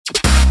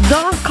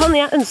Da kan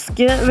jeg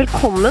ønske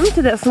velkommen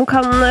til det som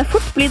kan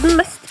fort bli den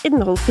mest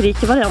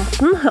innholdsrike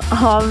varianten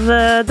av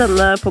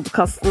denne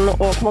podcasten og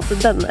på en måte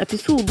denne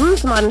episoden,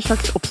 som en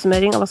slags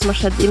oppsummering av hva som har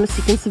skjedd i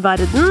musikkens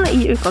verden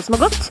i uka som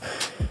har gått.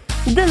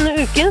 Denne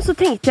uken så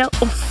tenkte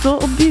jeg også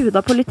å bjuda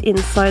på litt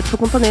insight på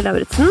Kompani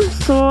Lauritzen,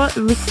 så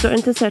hvis du er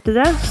interessert i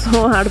det,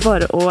 så er det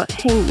bare å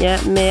henge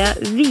med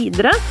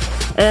videre.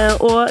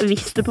 Og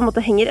hvis du på en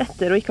måte henger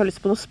etter og ikke har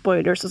lyst på noen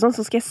spoilers og sånn,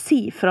 så skal jeg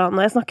si fra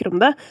når jeg snakker om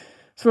det,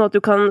 sånn at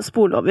du kan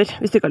spole over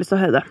hvis du ikke har lyst til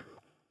å høre det.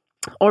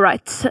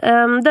 Alright.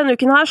 Denne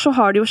uken her så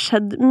har det jo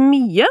skjedd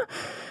mye.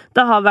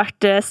 Det har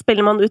vært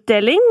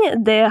Spellemannutdeling,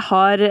 det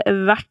har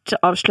vært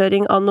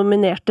avsløring av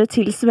nominerte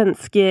til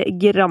svenske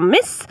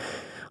Grammis,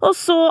 og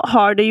så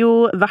har det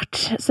jo vært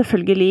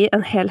selvfølgelig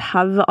en hel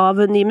haug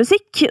av ny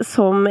musikk,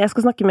 som jeg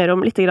skal snakke mer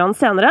om litt grann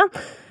senere.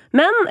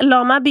 Men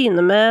la meg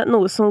begynne med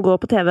noe som går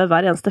på TV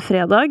hver eneste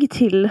fredag,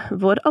 til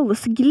vår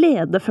alles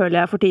glede, føler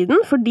jeg for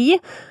tiden, fordi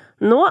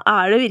nå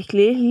er det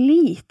virkelig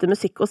lite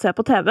musikk å se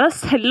på TV,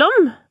 selv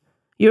om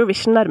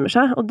Eurovision nærmer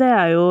seg, og det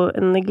er jo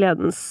en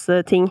gledens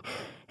ting.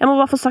 Jeg må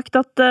bare få sagt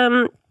at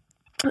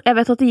jeg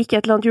vet at det gikk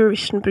et eller annet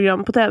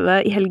Eurovision-program på TV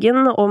i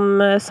helgen om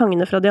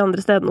sangene fra de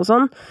andre stedene og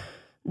sånn.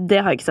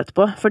 Det har jeg ikke sett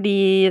på, fordi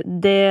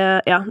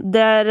det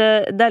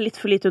er litt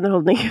for lite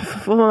underholdning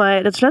for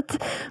meg, rett og slett.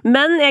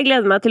 Men jeg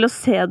gleder meg til å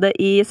se det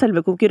i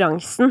selve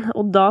konkurransen,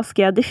 og da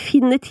skal jeg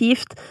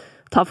definitivt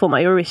ta for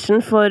meg Eurovision,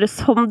 for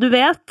som du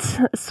vet,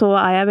 så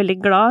er jeg veldig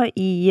glad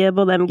i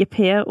både MGP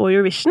og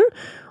Eurovision,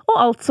 og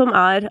alt som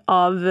er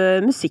av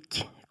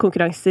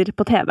musikkonkurranser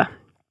på TV.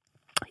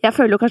 Jeg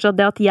føler jo kanskje at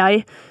det at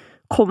jeg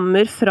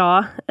kommer fra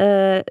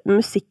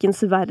musikkens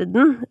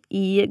verden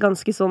i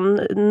ganske sånn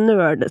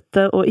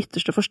nørdete og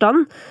ytterste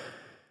forstand,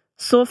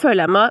 så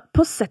føler jeg meg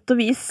på sett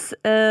og vis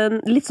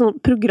litt sånn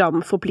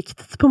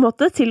programforpliktet på en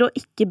måte til å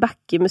ikke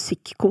backe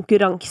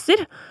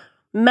musikkonkurranser.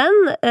 Men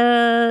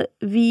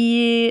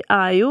vi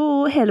er jo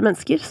hele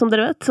mennesker, som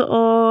dere vet,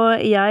 og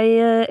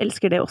jeg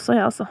elsker det også,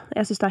 altså.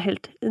 Jeg synes det er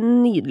helt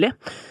nydelig.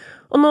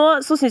 Og nå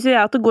så synes jeg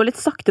at det går litt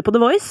sakte på The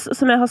Voice,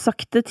 som jeg har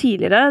sagt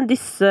tidligere,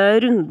 disse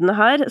rundene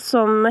her,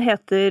 som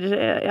heter,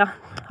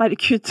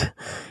 herregud,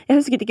 jeg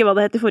husket ikke hva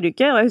det het i forrige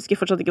uke, og jeg husker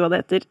fortsatt ikke hva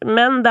det heter,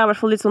 men det er i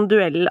hvert fall litt sånn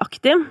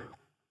duellaktig,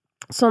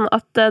 sånn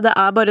at det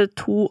er bare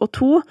 2 og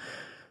 2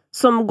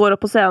 som går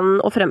opp på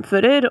scenen og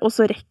fremfører, og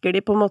så rekker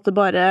de på en måte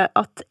bare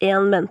at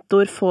en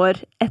mentor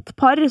får et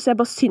par, så jeg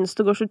bare synes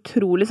det går så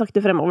utrolig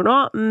sakte fremover nå,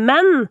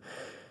 men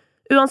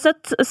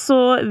uansett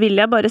så vil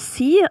jeg bare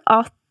si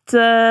at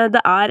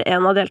det er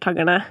en av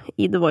deltakerne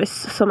i The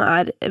Voice som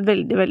er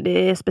veldig,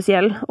 veldig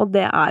spesiell, og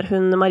det er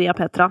hun Maria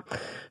Petra.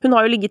 Hun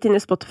har jo ligget inne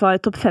i Spotify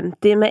Top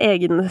 50 med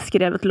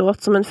egenskrevet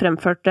låt som hun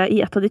fremførte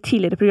i et av de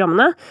tidligere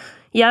programmene.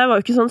 Jeg var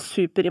jo ikke sånn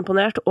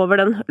superimponert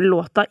over den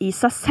låta i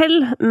seg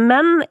selv,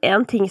 men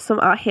en ting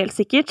som er helt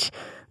sikkert,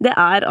 det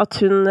er at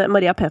hun,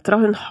 Maria Petra,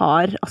 hun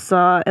har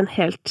altså en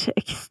helt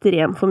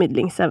ekstrem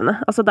formidlingsevne.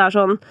 Altså det er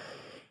sånn,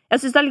 jeg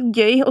synes det er litt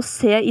gøy å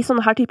se i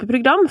sånne her type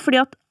program, fordi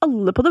at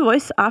alle på The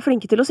Voice er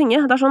flinke til å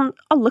synge. Det er sånn,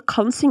 alle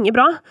kan synge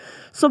bra.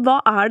 Så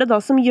hva er det da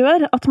som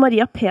gjør at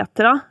Maria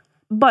Petra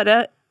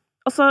bare,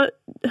 altså,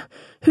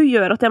 hun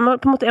gjør at jeg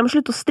må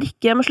slutte å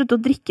strikke, jeg må slutte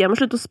å drikke, jeg må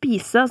slutte å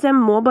spise, altså jeg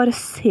må bare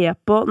se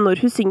på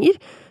når hun synger.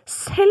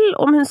 Selv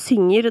om hun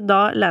synger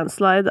da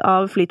Landslide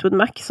av Fleetwood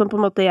Mac, som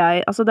på en måte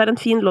altså det er en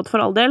fin låt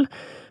for all del,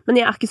 men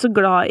jeg er ikke så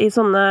glad i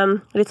sånne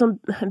litt sånn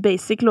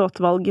basic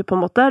låtvalg på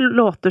en måte,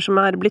 låter som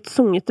er blitt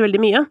sunget veldig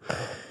mye.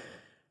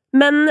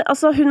 Men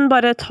altså, hun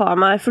bare tar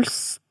meg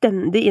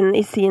fullstendig inn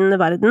i sin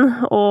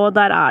verden, og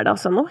der er det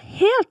altså noe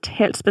helt,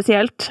 helt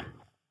spesielt.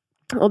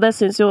 Og det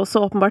synes jo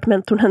også åpenbart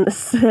mentoren hennes,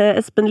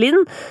 Espen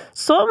Lind,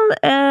 som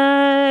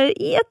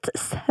i et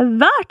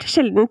svært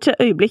sjeldent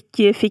øyeblikk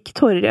fikk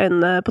tårer i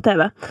øynene på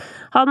TV.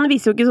 Han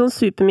viser jo ikke sånn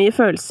supermye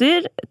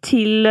følelser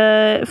til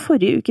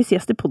forrige ukes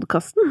gjest i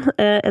podcasten,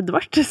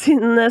 Edvard,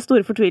 sin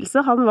store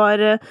fortvilelse. Han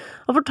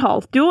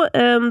fortalte jo,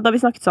 da vi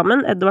snakket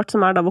sammen, Edvard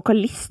som er da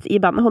vokalist i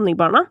bandet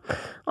Honningbarna,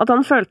 at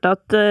han følte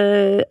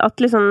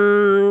at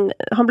liksom,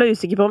 han ble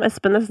usikker på om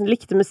Espen nesten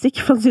likte musikk,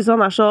 for han synes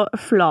han er så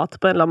flat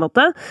på en eller annen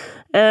måte.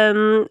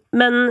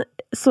 Men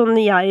sånn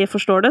jeg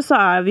forstår det, så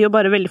er vi jo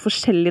bare veldig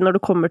forskjellige når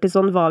det kommer til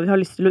sånn hva vi har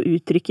lyst til å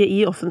uttrykke i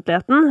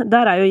offentligheten.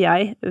 Der er jo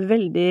jeg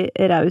veldig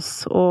raus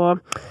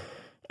og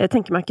jeg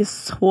tenker meg ikke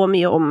så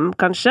mye om,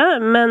 kanskje,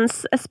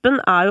 mens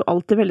Espen er jo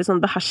alltid veldig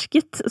sånn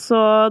behersket,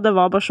 så det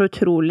var bare så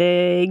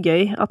utrolig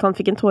gøy at han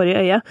fikk en tåre i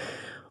øyet.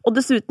 Og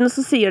dessuten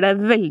så sier det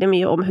veldig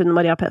mye om hun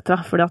Maria Petra,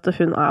 fordi at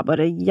hun er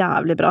bare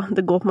jævlig bra.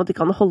 Det går på en måte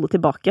ikke an å holde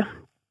tilbake.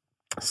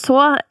 Så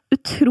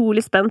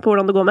utrolig spent på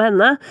hvordan det går med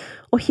henne,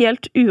 og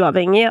helt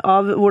uavhengig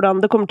av hvordan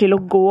det kommer til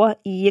å gå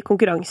i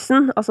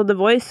konkurransen, altså The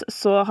Voice,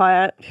 så har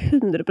jeg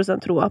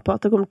 100% troa på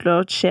at det kommer til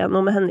å skje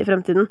noe med henne i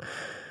fremtiden.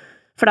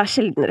 For det er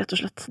sjelden, rett og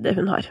slett, det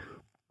hun har.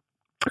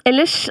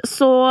 Ellers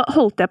så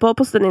holdt jeg på å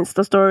poste en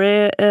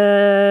Insta-story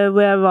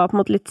hvor jeg var på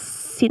en måte litt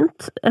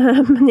sint,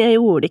 men jeg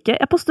gjorde det ikke.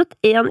 Jeg postet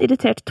en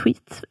irritert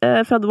tweet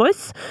fra The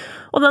Voice,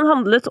 og den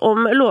handlet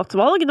om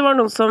låtvalg. Det var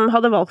noen som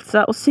hadde valgt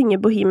seg å synge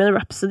Bohemian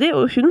Rhapsody,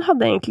 og hun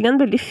hadde egentlig en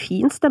veldig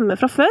fin stemme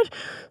fra før,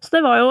 så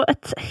det var jo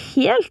et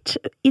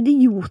helt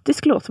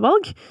idiotisk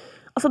låtvalg.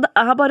 Altså, det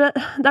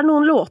er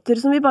noen låter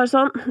som vi bare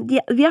sånn, vi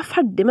er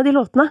ferdig med de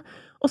låtene,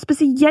 og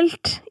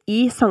spesielt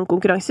i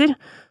sangkonkurranser,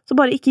 så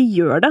bare ikke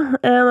gjør det.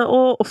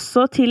 Og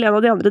også til en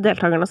av de andre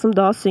deltakerne som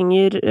da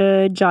synger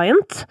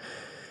Giant.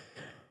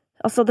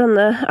 Altså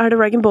denne, er det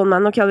Rag & Bone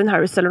Man og Calvin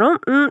Harris eller noe?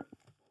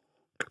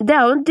 Det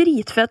er jo en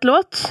dritfett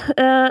låt,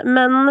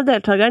 men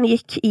deltakeren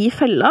gikk i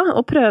fella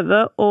og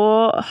prøvde å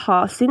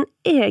ha sin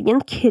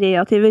egen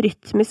kreative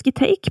rytmiske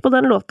take på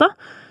den låta.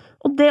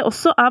 Og det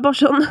også er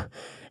bare sånn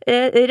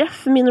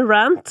ref min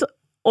rant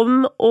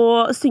om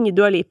å synge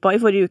Dua Lipa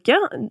i forrige uke.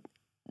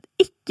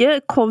 Ikke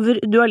cover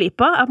Dua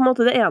Lipa er på en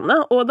måte det ene,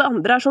 og det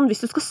andre er sånn,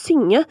 hvis du skal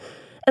synge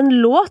en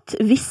låt,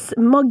 hvis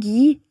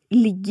magi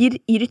ligger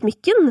i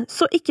rytmikken,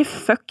 så ikke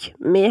fuck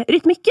med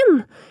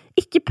rytmikken.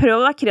 Ikke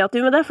prøv å være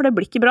kreativ med det, for det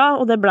blir ikke bra,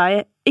 og det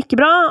ble ikke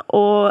bra,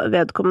 og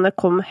vedkommende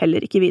kom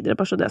heller ikke videre,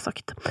 bare så det er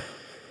sagt.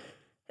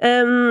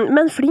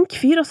 Men flink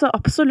fyr, altså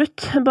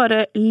absolutt,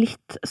 bare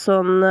litt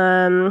sånn,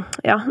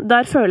 ja,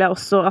 der føler jeg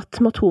også at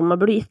Matoma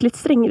burde gitt litt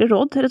strengere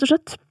råd, rett og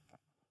slett.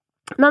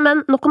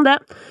 Men, nok om det.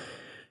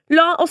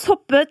 La oss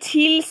hoppe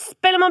til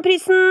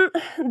Spellemannprisen.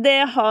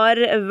 Det har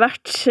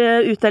vært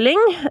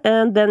utdeling.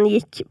 Den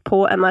gikk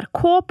på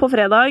NRK på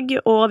fredag,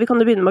 og vi kan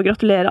jo begynne med å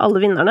gratulere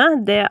alle vinnerne.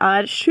 Det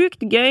er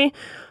sjukt gøy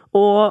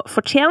og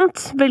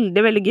fortjent.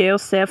 Veldig, veldig gøy å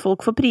se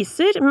folk få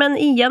priser, men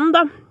igjen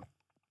da,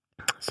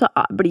 så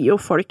blir jo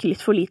folk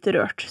litt for lite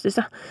rørt,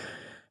 synes jeg.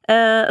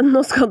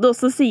 Nå skal det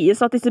også sies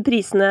at disse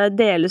prisene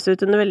deles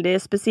ut under veldig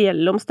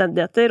spesielle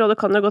omstendigheter, og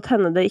det kan jo godt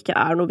hende det ikke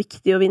er noe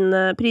viktig å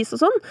vinne pris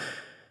og sånn.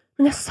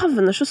 Men jeg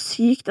savner så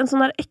sykt en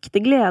sånn der ekte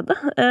glede,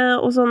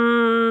 og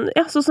sånn,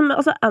 ja, sånn som,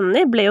 altså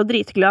Annie ble jo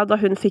dritglad da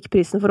hun fikk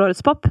prisen for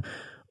Årets Pop,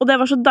 og det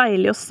var så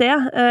deilig å se.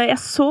 Jeg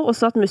så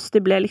også at Musti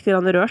ble litt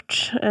rørt,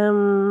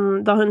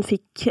 da hun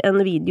fikk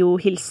en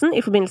videohilsen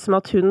i forbindelse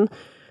med at hun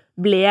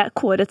ble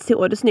kåret til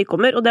Årets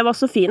Nykommer, og det var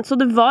så fint, så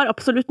det var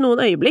absolutt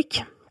noen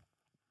øyeblikk.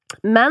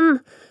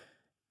 Men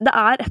det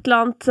er et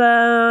eller annet,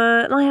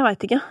 nei, jeg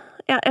vet ikke,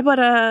 jeg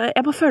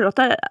bare føler at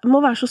det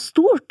må være så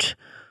stort,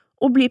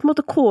 og blir på en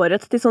måte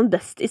kåret til sånn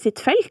best i sitt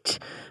felt.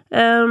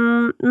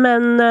 Og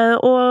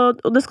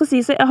det skal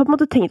sies, jeg har på en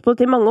måte tenkt på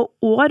det i mange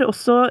år,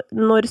 også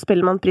når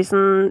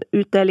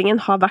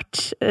Spellemannprisen-utdelingen har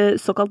vært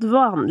såkalt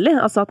vanlig,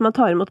 altså at man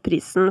tar imot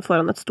prisen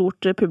foran et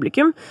stort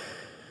publikum.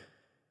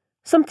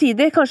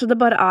 Samtidig, kanskje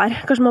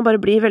man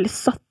bare blir veldig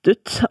satt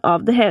ut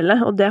av det hele,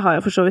 og det har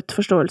jeg for så vidt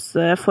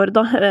forståelse for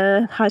da.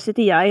 Her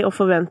sitter jeg og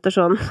forventer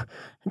sånn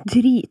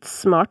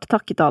dritsmart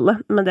takketale,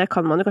 men det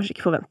kan man jo kanskje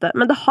ikke forvente.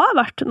 Men det har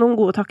vært noen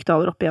gode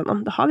takketaler opp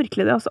igjennom. Det har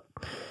virkelig det, altså.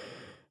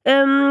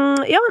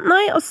 Ja,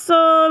 nei, altså,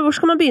 hvor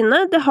skal man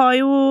begynne? Det var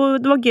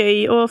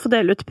gøy å få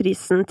dele ut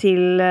prisen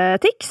til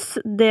Tix.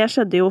 Det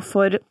skjedde jo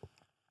for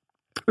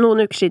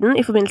noen uker siden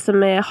i forbindelse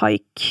med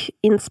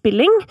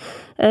Haik-innspilling.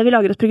 Vi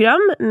lager et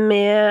program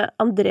med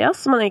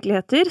Andreas, som han egentlig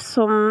heter,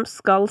 som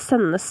skal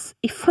sendes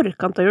i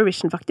forkant av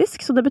Eurovision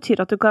faktisk, så det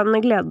betyr at du kan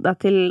glede deg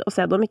til å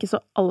se det om ikke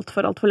så alt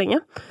for lenge.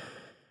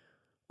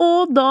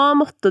 Og da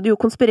måtte det jo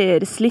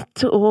konspireres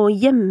litt og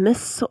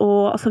gjemmes,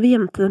 og altså vi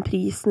gjemte den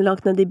prisen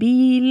langt ned i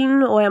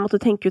bilen, og jeg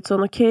måtte tenke ut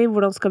sånn, ok,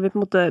 hvordan skal vi på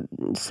en måte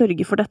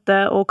sørge for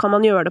dette, og kan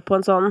man gjøre det på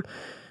en sånn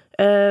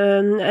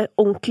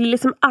ordentlig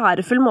liksom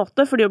ærefull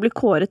måte, fordi å bli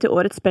kåret til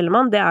Årets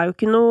Spellemann, det er jo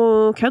ikke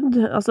noe kødd,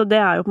 altså det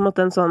er jo på en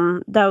måte en sånn,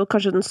 det er jo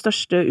kanskje den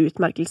største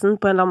utmerkelsen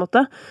på en eller annen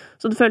måte,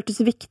 så det føltes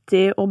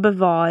viktig å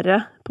bevare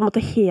på en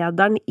måte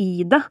hederen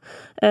i det,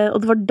 og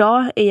det var da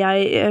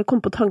jeg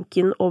kom på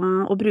tanken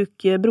om å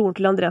bruke broren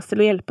til Andreas til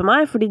å hjelpe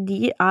meg, fordi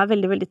de er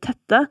veldig, veldig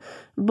tette,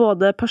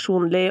 både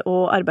personlig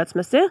og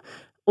arbeidsmessig,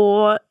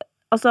 og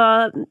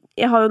altså,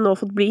 jeg har jo nå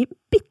fått bli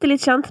bitte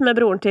litt kjent med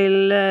broren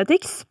til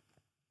Tix,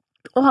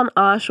 og han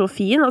er så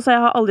fin, altså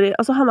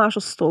han er så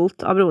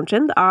stolt av broren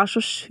sin, det er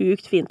så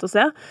sjukt fint å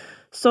se,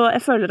 så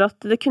jeg føler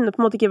at det kunne på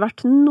en måte ikke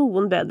vært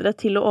noen bedre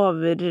til å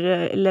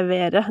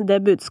overlevere det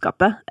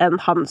budskapet enn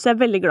han, så jeg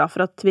er veldig glad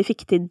for at vi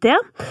fikk til det.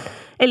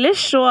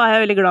 Ellers så er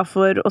jeg veldig glad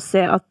for å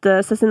se at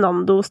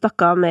Cezinando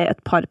stakk av med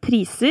et par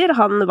priser.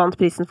 Han vant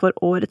prisen for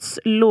Årets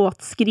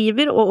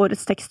låtskriver og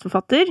Årets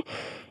tekstforfatter.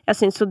 Jeg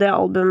synes jo det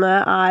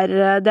albumet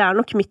det er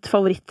nok mitt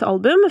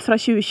favorittalbum fra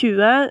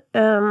 2020.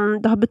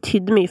 Det har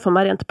betydd mye for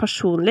meg rent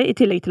personlig, i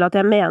tillegg til at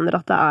jeg mener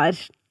at det er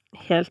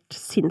helt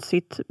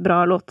sinnssykt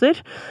bra låter,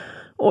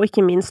 og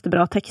ikke minst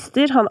bra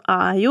tekster. Han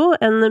er jo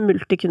en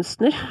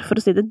multikunstner,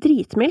 for å si det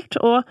dritmildt,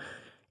 og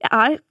jeg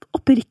er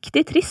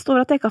oppriktig trist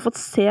over at jeg ikke har fått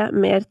se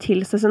mer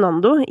til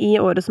Cezinando i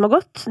året som har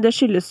gått. Det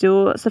skyldes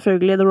jo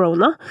selvfølgelig The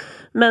Rona,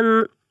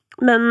 men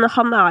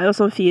han er jo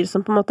sånn fyr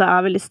som på en måte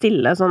er veldig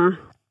stille, sånn.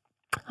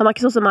 Han er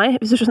ikke sånn som meg,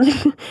 hvis du skjønner.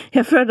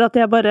 Jeg føler at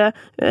jeg bare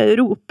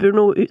roper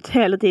noe ut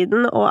hele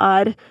tiden, og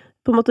er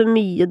på en måte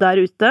mye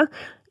der ute.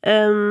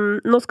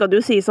 Nå skal det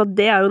jo sies at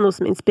det jo noe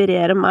som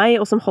inspirerer meg,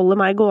 og som holder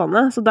meg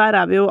gående, så der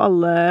vi jo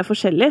alle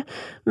forskjellige.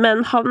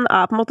 Men han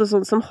på en måte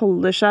sånn som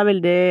holder seg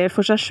veldig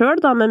for seg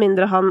selv, da, med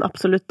mindre han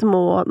absolutt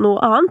må noe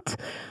annet.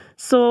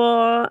 Så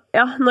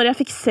ja, når jeg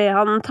fikk se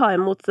han ta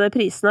imot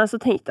prisene, så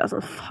tenkte jeg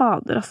sånn,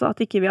 fader altså,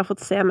 at ikke vi har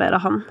fått se mer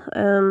av han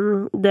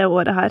det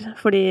året her.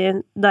 Fordi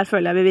der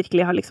føler jeg vi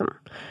virkelig har liksom,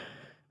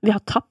 vi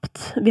har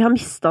tapt, vi har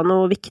mistet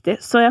noe viktig.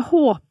 Så jeg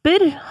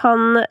håper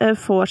han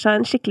får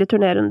seg en skikkelig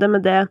turnerunde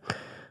med det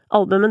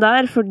albumet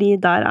der, fordi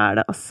der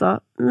det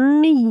altså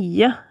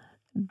mye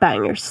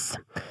bangers.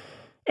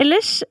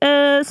 Ellers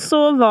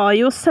så var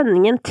jo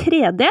sendingen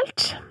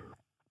tredelt.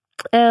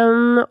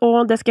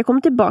 Og det skal jeg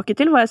komme tilbake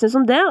til hva jeg synes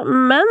om det,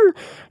 men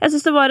jeg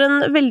synes det var en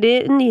veldig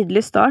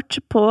nydelig start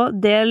på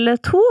del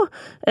 2,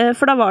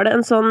 for da var det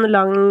en sånn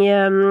lang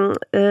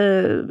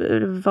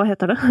hva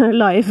heter det?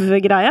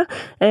 Live-greie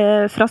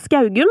fra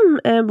Skaugum,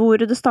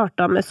 hvor det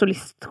startet med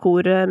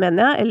solistkor,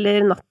 mener jeg,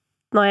 eller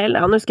Nathanael,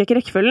 ja, nå husker jeg ikke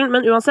rekkefølgen,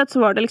 men uansett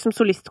så var det liksom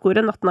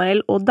solistkoret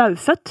Nathanael og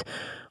Daufødt,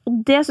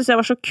 og det synes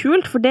jeg var så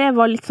kult, for det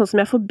var litt sånn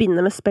som jeg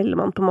forbinder med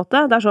Spellemann på en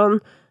måte, det sånn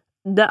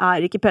det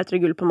ikke P3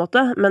 Gull på en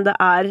måte, men det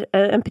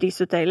en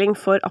prisutdeling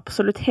for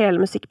absolutt hele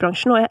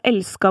musikkbransjen, og jeg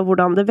elsket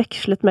hvordan det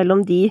vekslet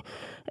mellom de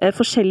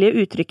forskjellige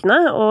uttrykkene,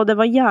 og det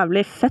var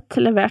jævlig fett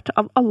levert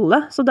av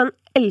alle, så den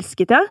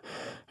elsket jeg.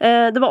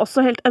 Det var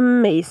også helt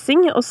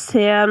amazing å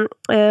se,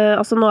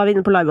 altså nå vi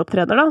inne på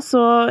liveopptredener da,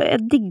 så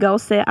jeg digget å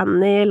se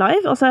Annie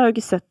live, altså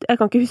jeg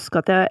kan ikke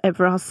huske at jeg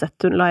ever har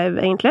sett hun live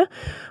egentlig,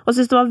 og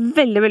synes det var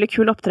veldig, veldig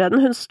kul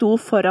opptreden. Hun sto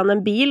foran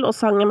en bil og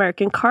sang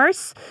American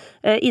Cars,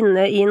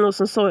 inne i noe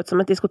som så ut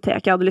som et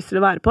diskotek jeg hadde lyst til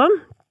å være på.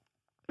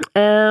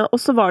 Og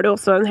så var det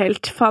også en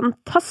helt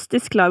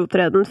fantastisk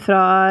liveopptreden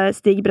fra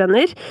Stig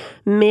Brenner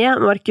med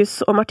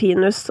Marcus og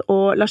Martinus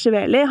og Lars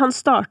Iveli. Han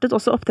startet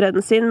også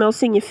opptreden sin med å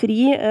synge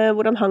Fri,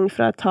 hvor han hang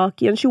fra et tak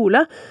i en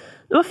kjole.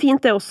 Det var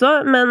fint det også,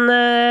 men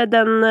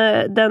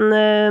den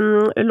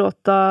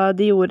låta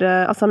de gjorde,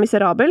 altså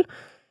Miserabel,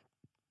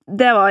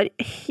 det var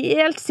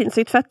helt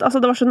sinnssykt fett. Altså,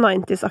 det var så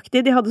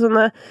 90s-aktig. De hadde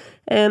sånne,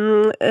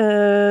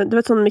 du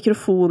vet, sånne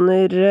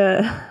mikrofoner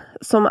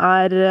som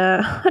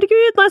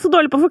herregud, nei, så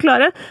dårlig på å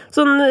forklare.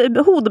 Sånn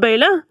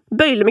hodebøyle,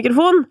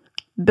 bøylemikrofon,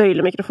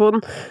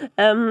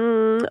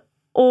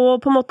 og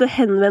på en måte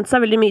henvendt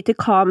seg veldig mye til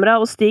kamera,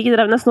 og Stig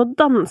drev nesten og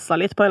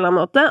danset litt på en eller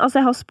annen måte. Altså,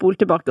 jeg har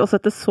spolt tilbake og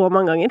sett det så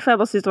mange ganger, for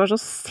jeg bare synes det var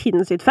så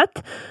sinnssykt fett.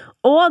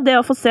 Og det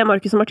å få se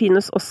Marcus og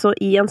Martinus også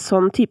i en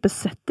sånn type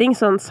setting,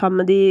 sånn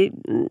sammen med de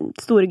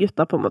store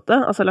gutta på en måte,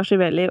 altså Lars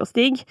Iveli og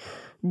Stig,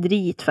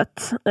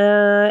 dritfett.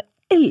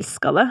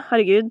 Elsket det,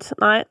 herregud.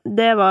 Nei,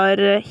 det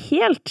var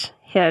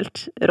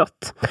helt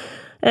rått.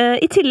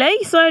 I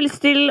tillegg så har jeg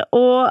lyst til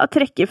å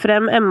trekke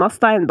frem Emma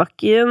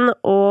Steinbakken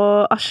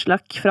og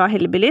Aslak fra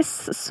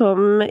Hellbillies,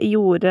 som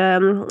gjorde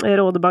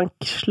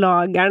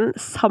Rådebank-slageren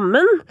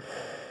sammen.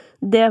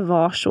 Det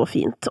var så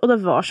fint, og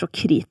det var så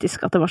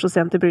kritisk at det var så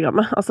sent i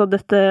programmet. Altså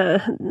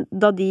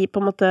da de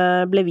på en måte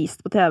ble vist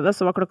på TV,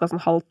 så var klokka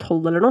sånn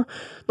 11:30 eller noe.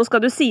 Nå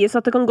skal det jo sies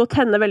at det kan godt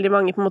hende veldig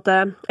mange på en måte,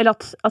 eller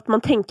at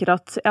man tenker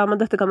at ja, men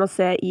dette kan man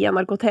se i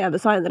NRK TV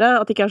senere,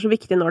 at det ikke så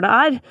viktig når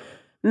det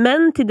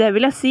Men til det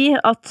vil jeg si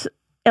at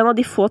en av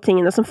de få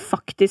tingene som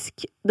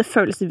faktisk det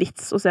føles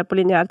vits å se på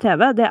lineær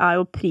TV, det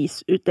jo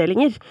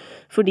prisutdelinger,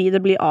 fordi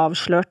det blir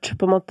avslørt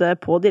på en måte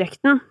på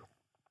direkten.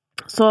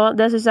 Så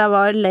det synes jeg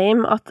var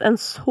lame at en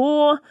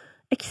så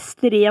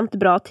ekstremt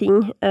bra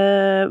ting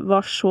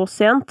var så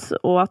sent,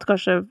 og at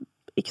kanskje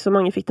ikke så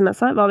mange fikk det med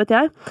seg, hva vet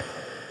jeg.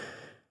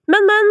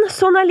 Men,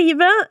 sånn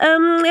livet.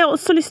 Jeg har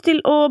også lyst til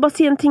å bare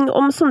si en ting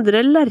om Sondre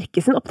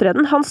Lerche sin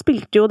opptreden. Han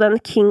spilte jo den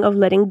King of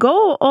Letting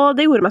Go, og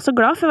det gjorde meg så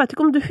glad, for jeg vet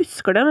ikke om du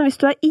husker det, men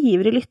hvis du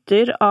ivrig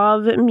lytter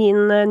av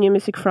min New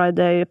Music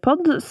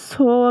Friday-pod,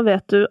 så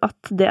vet du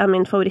at det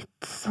min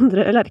favoritt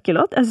Sondre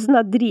Lerche-låt. Jeg synes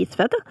den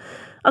dritfett, ja.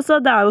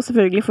 Altså, det jo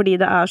selvfølgelig fordi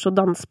det så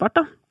dansbart,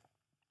 da.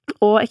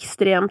 Og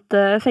ekstremt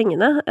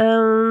fengende.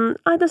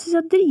 Nei, det synes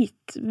jeg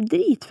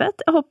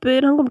dritfett. Jeg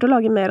håper han kommer til å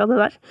lage mer av det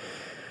der.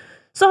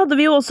 Så hadde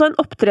vi jo også en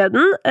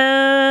opptreden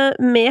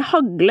med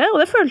Hagle, og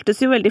det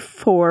føltes jo veldig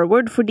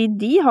forward, fordi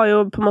de har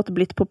jo på en måte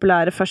blitt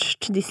populære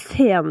først de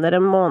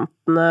senere månedene,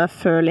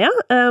 føler jeg.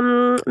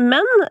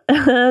 Men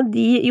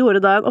de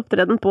gjorde da en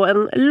opptreden på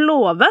en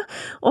låve,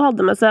 og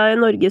hadde med seg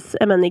Norges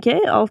MNIK,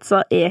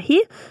 altså EHI,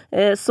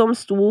 som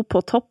sto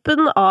på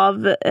toppen av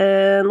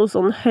noe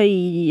sånn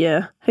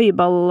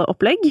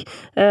høyballopplegg,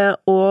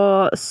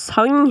 og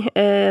sang.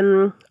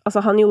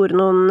 Altså, han gjorde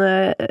noen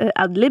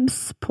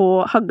adlibs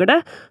på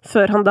Hagle,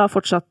 før han da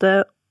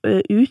fortsatte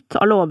ut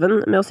av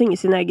låven med å synge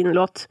sin egen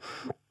låt.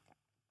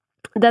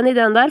 Den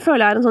ideen der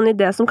føler jeg en sånn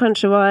idé som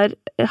kanskje var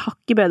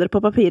hakket bedre på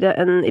papiret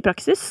enn i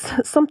praksis.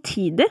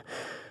 Samtidig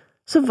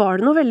så var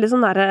det noe veldig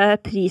sånn der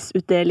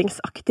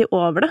prisutdelingsaktig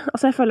over det.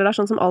 Altså jeg føler det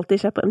sånn som alltid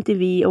skjer på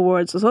MTV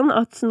Awards og sånn,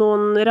 at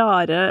noen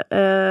rare,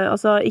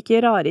 altså ikke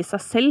rare i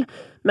seg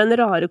selv, men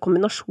rare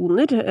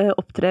kombinasjoner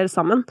opptrer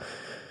sammen.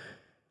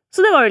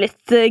 Så det var jo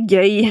litt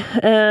gøy.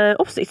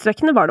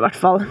 Oppsiktsvekkende var det i hvert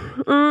fall.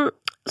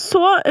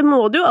 Så må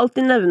det jo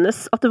alltid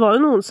nevnes at det var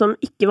jo noen som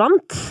ikke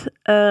vant,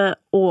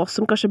 og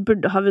som kanskje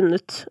burde ha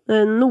vunnet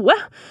noe.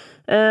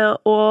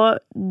 Og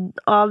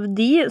av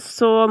de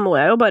så må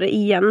jeg jo bare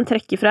igjen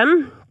trekke frem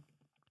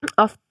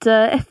at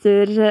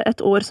etter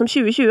et år som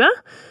 2020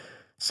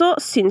 så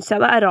synes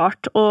jeg det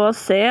rart å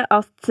se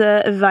at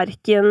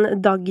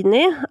hverken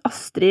Dagny,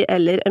 Astrid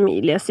eller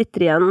Emilie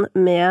sitter igjen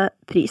med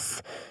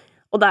pris.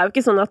 Og det jo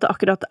ikke sånn at det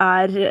akkurat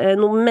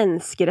noe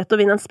menneskerett å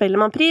vinne en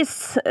Spellemannpris,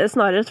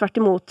 snarere tvert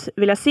imot,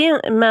 vil jeg si.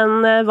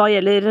 Men hva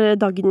gjelder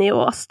Dagny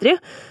og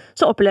Astrid,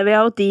 så opplever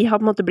jeg at de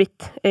har på en måte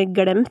blitt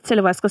glemt,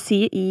 eller hva jeg skal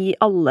si, i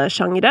alle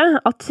sjangre.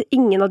 At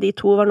ingen av de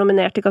to var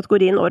nominert i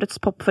kategorien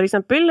Årets Pop, for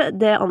eksempel,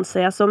 det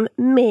anser jeg som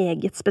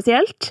meget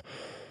spesielt.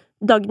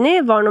 Dagny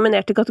var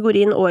nominert i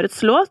kategorien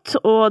Årets Låt,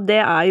 og det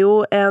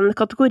jo en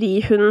kategori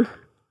hun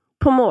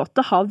på en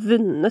måte har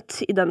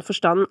vunnet i den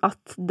forstand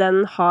at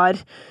den har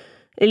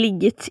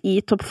ligget i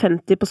topp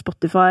 50 på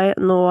Spotify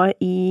nå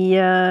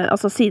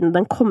altså siden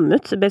den kom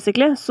ut,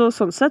 basically. Så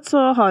sånn sett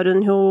så har hun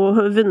jo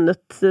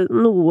vunnet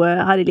noe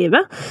her i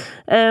livet.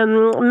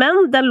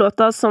 Men den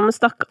låta som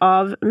stakk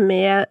av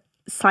med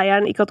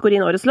seieren i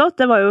kategorien Årets Låt,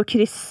 det var jo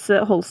Chris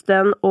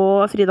Holsten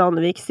og Frida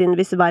Annevik sin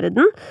Viss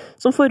Verden,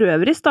 som for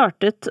øvrig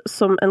startet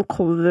som en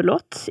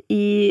coverlåt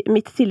i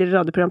mitt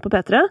tidligere radioprogram på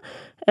P3,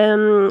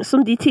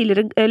 som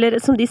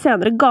de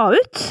senere ga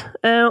ut,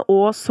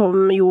 og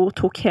som jo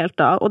tok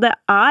helt av. Og det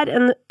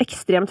en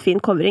ekstremt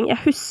fin covering.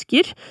 Jeg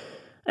husker,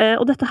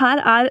 og dette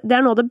her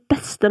det noe av det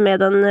beste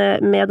med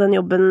den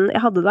jobben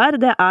jeg hadde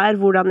der, det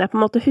hvordan jeg på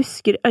en måte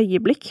husker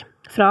øyeblikk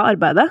fra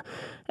arbeidet.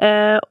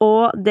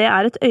 Og det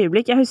et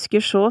øyeblikk jeg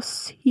husker så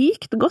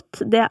sykt godt,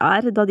 det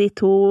da de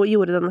to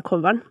gjorde denne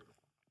coveren.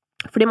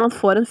 Fordi man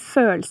får en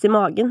følelse i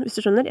magen, hvis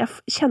du skjønner. Jeg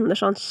kjenner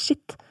sånn,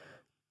 shit,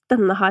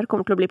 denne her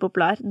kommer til å bli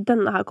populær.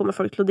 Denne her kommer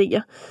folk til å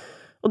digge.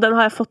 Og den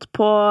har jeg fått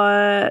på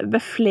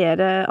ved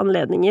flere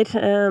anledninger.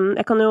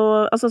 Jeg kan jo,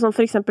 altså sånn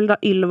for eksempel da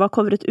Ylva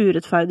covret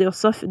Urettferdig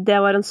også, det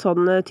var en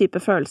sånn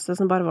type følelse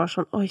som bare var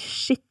sånn, oi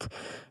shit.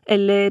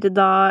 Eller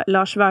da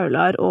Lars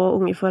Vaular og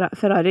Unge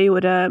Ferrari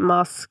gjorde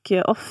Mask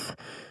Off.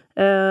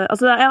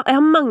 Altså jeg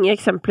har mange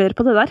eksempler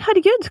på det der.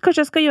 Herregud,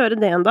 kanskje jeg skal gjøre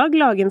det en dag,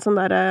 lage en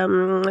sånn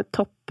der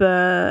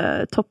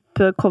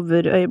topp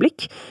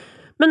cover-øyeblikk.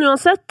 Men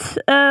uansett,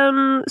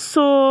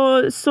 så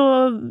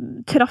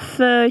traff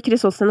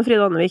Chris Holsten og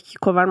Frida Annevik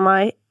coveren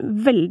meg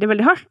veldig,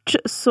 veldig hardt,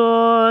 så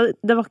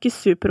det var ikke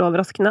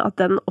superoverraskende at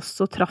den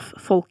også traff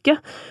folket,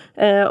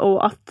 og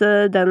at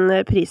den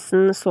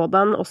prisen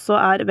sådan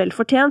også vel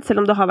fortjent,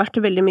 selv om det har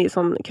vært veldig mye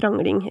sånn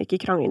krangling,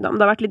 ikke krangling da,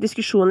 men det har vært litt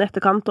diskusjon i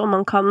etterkant om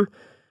man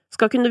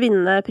skal kunne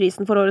vinne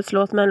prisen for Årets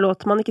Låt med en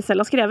låt man ikke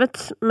selv har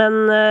skrevet,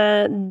 men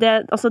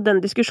altså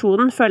den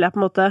diskusjonen føler jeg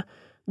på en måte,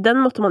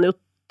 den måtte man jo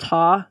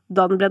ta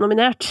da den ble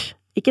nominert.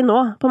 Ikke nå,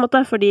 på en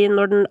måte, fordi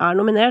når den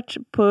nominert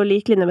på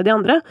lik linje med de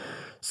andre,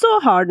 så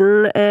har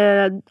den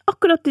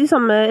akkurat de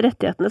samme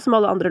rettighetene som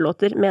alle andre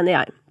låter, mener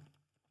jeg.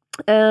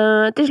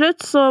 Til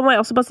slutt så må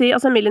jeg også bare si,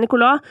 altså Emilie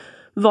Nicolas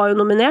var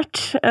jo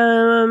nominert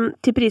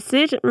til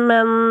priser,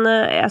 men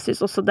jeg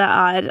synes også det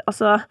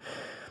altså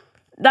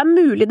det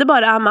mulig det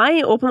bare meg,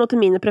 og på en måte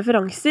mine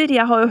preferanser.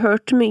 Jeg har jo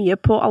hørt mye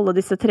på alle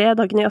disse tre,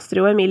 Dagny, Astrid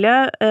og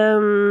Emilie,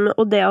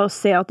 og det å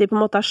se at de på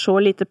en måte så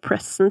lite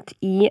present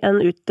i en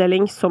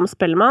utdeling som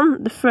Spellemann,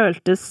 det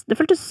føltes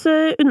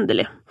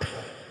underlig.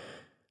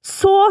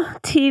 Så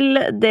til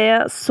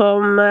det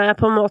som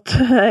på en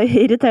måte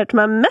irriterte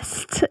meg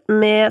mest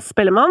med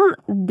Spellemann,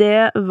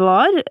 det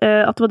var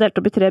at det var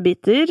delt opp i 3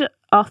 biter,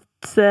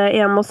 at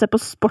jeg må se på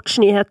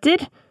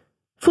sportsnyheter,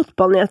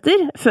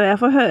 fotballnyheter, før jeg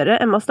får høre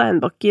Emma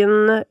Steinbakken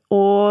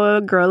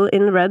og Girl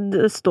in Red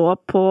stå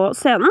på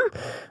scenen.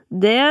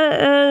 Det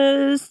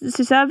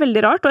synes jeg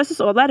veldig rart, og jeg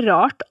synes også det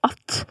rart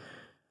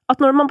at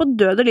når man på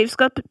død og liv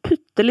skal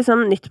putte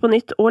liksom Nytt på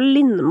Nytt og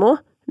Lindmo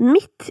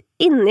midt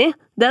inni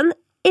den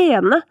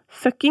ene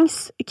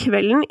fuckings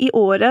kvelden i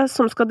året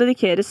som skal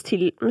dedikeres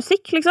til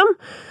musikk, liksom,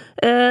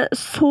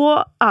 så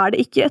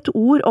det ikke et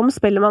ord om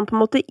Spellemann på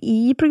en måte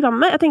i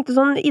programmet. Jeg tenkte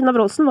sånn, Ina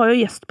Wroldsen var jo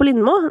gjest på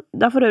Lindmo.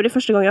 Det for øvrig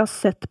første gang jeg har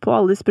sett på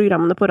alle disse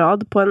programmene på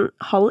rad på en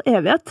halv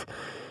evighet.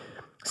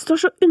 Så det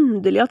var så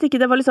underlig at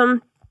ikke det var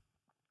liksom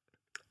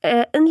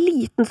en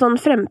liten sånn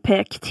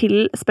frempek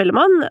til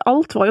Spellemann.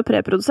 Alt var jo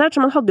preprodusert,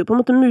 så man hadde jo på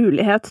en måte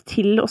mulighet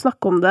til å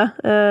snakke om det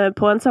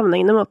på en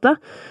sammenhengende måte.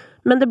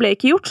 Men det ble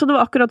ikke gjort, så det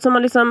var akkurat som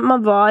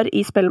man var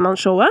i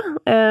Spellemann-showet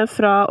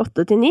fra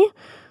 8 til 9.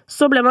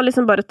 Så ble man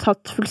liksom bare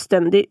tatt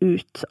fullstendig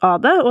ut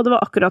av det, og det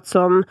var akkurat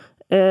som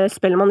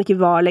Spellemann ikke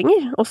var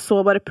lenger, og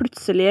så bare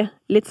plutselig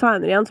litt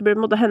senere igjen, så ble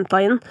det på en måte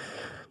hentet inn.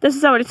 Det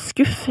synes jeg var litt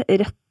skuff,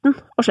 retten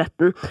og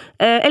sletten.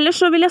 Ellers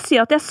så vil jeg si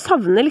at jeg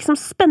savner liksom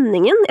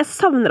spenningen. Jeg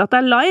savner at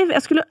det live.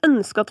 Jeg skulle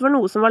ønske at det var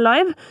noe som var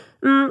live.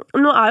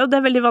 Nå jo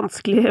det veldig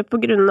vanskelig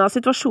på grunn av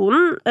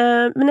situasjonen,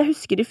 men jeg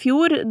husker i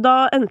fjor,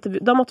 da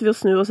måtte vi jo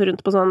snu oss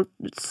rundt på sånn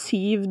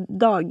 7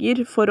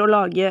 dager for å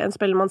lage en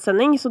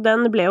Spellemannssending, så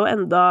den ble jo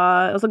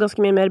altså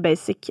ganske mye mer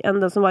basic enn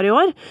den som var i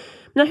år.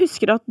 Men jeg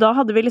husker at da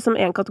hadde vi liksom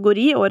en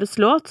kategori, Årets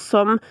Låt,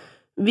 som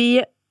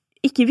vi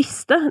ikke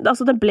visste.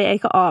 Altså, det ble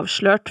ikke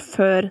avslørt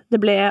før det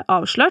ble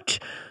avslørt.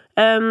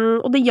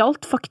 Og det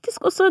gjaldt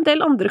faktisk også en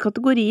del andre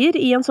kategorier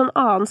i en sånn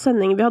annen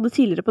sending vi hadde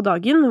tidligere på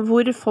dagen,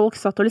 hvor folk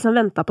satt og liksom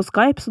ventet på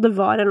Skype, så det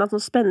var en eller annen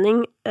sånn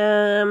spenning.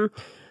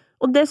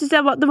 Og det synes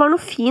jeg det var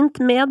noe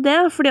fint med det,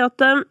 fordi at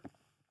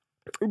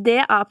det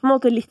på en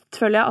måte litt,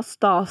 føler jeg, av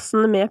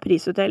stasen med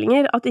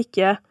prisutdelinger, at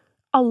ikke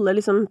alle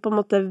liksom på en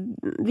måte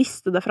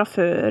visste det fra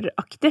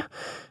før-aktig.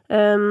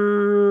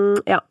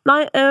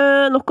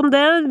 Nok om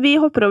det. Vi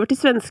hopper over til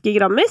svenske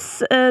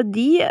Grammis.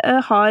 De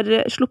har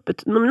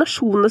sluppet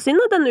nominasjonene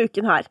sine denne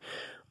uken her.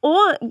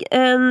 Og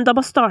da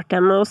bare starter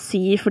jeg med å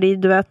si, fordi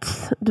du vet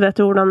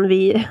jo hvordan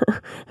vi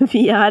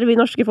vi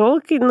norske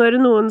folk, når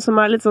noen som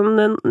litt sånn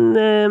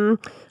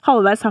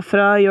halvveis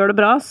herfra gjør det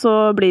bra,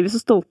 så blir vi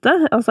så stolte,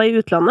 altså i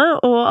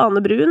utlandet, og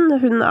Ane Brun,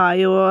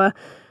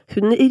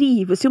 hun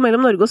rives jo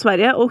mellom Norge og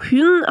Sverige, og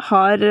hun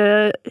har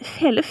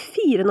hele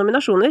 4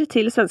 nominasjoner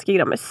til svenske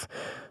Grammis.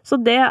 Så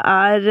det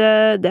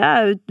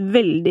er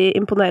veldig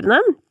imponerende.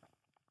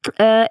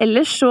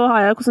 Ellers så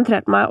har jeg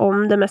konsentrert meg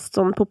om det mest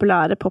sånn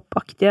populære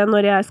popaktige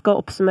når jeg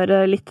skal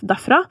oppsummere litt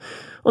derfra,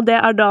 og det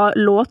da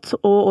låt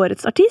og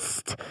årets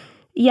artist.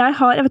 Jeg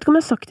vet ikke om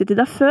jeg har sagt det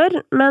til deg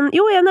før, men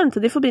jo, jeg nevnte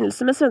det i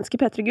forbindelse med svenske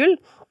P3 Gull,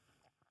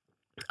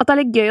 at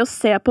det litt gøy å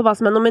se på hva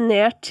som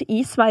nominert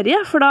i Sverige,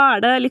 for da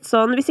det litt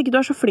sånn, hvis ikke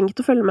du så flink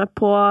til å følge med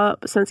på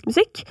svensk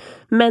musikk,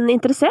 men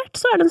interessert,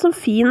 så det en sånn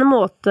fin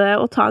måte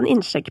å ta en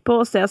innsjekk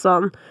på og se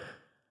sånn,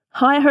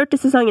 har jeg hørt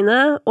disse sangene,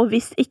 og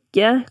hvis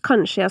ikke,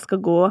 kanskje jeg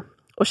skal gå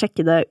og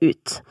sjekke det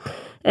ut.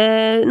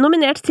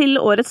 Nominert til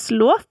årets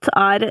låt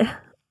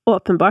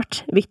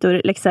åpenbart Victor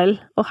Leksell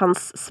og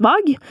Hans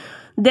Svag.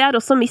 Det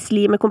også Miss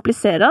Li med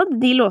Kompliserad.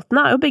 De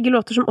låtene jo begge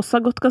låter som også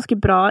har gått ganske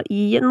bra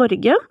i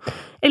Norge.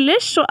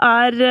 Ellers så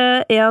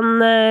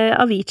en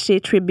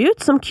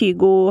Avicii-tribute som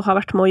Kygo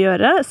har vært med å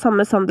gjøre,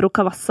 sammen med Sandro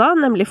Cavazza,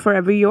 nemlig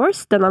Forever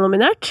Yours. Den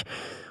nominert.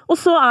 Og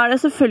så det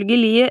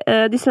selvfølgelig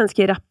de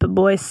svenske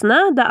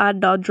rapboysene. Det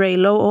da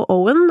Drelo og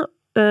Owen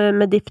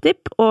med Dip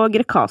Dip, og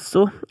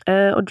Grecaso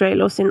og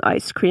Drelo sin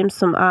Ice Cream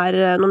som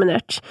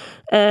nominert.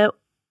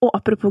 Og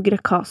apropos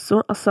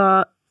Grecaso,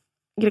 altså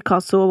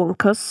Grecaso og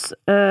Wonkus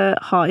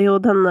har jo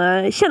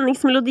denne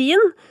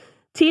kjenningsmelodien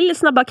til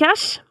Snabba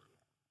Cash.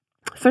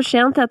 For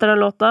sent heter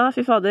den låta.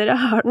 Fy fader,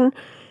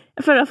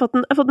 jeg føler jeg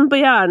har fått den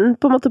på hjernen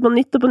på en måte på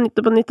nytt og på nytt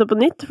og på nytt og på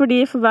nytt, fordi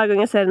for hver gang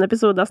jeg ser en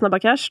episode av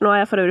Snabba Cash, nå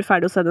jeg for øvrig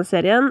ferdig å se den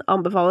serien,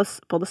 anbefales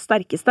på det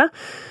sterkeste.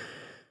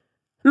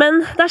 Men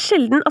det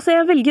sjelden, altså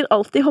jeg velger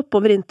alltid hoppe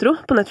over intro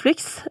på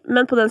Netflix,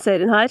 men på den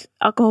serien her,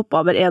 jeg har ikke hoppet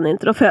over en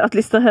intro, for jeg har hatt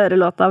lyst til å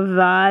høre låta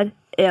hver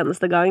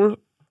eneste gang.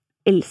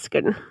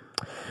 Elsker den.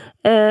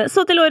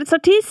 Så til årets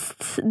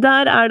artist,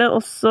 der det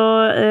også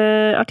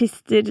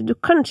artister du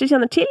kanskje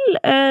kjenner til.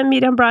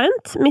 Miriam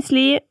Bryant, Miss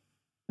Li,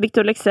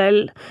 Victor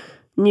Leksell,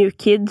 New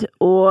Kid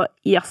og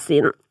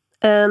Yasin.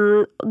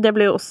 Det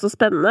ble jo også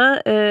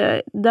spennende.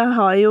 Det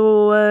har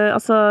jo,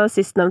 altså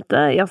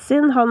sistnevnte,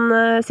 Yasin, han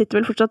sitter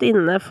vel fortsatt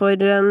inne for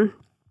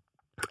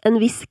en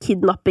viss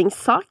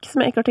kidnappingssak,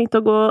 som jeg ikke har tenkt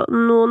å gå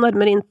noe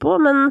nærmere inn på,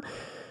 men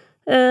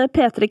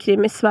P3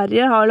 Krim i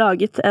Sverige har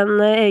laget en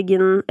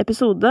egen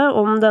episode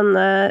om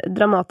denne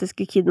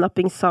dramatiske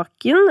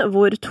kidnappingssaken,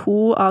 hvor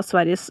 2 av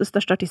Sveriges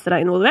største artister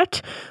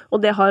involvert,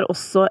 og det har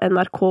også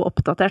NRK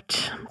oppdatert.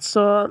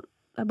 Så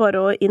det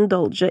bare å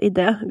indulge i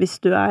det, hvis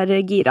du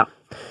gira.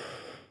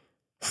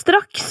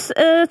 Straks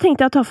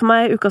tenkte jeg å ta for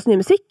meg ukas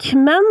nye musikk,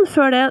 men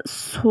før det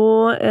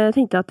så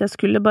tenkte jeg at jeg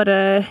skulle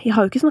bare... Jeg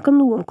har jo ikke snakket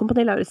noe om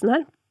Kompani Lauritzen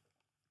her,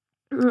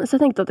 så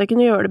jeg tenkte at jeg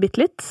kunne gjøre det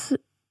bitte litt,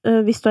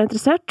 hvis du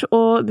interessert,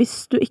 og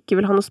hvis du ikke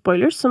vil ha noen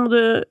spoilers, så må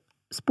du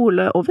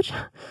spole over.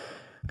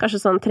 Kanskje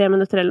sånn 3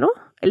 minutter eller noe,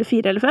 eller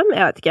 4 eller 5,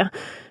 jeg vet ikke.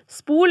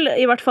 Spol,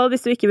 i hvert fall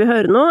hvis du ikke vil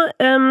høre noe.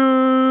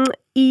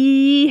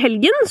 I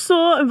helgen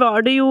så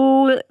var det jo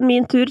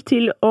min tur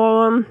til å...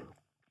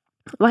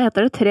 Hva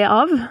heter det? Tre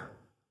av.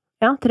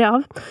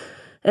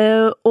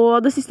 Og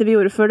det siste vi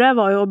gjorde før det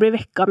var jo å bli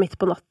vekka midt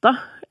på natta,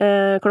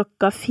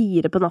 klokka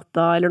 4 på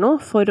natta eller noe,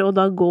 for å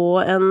da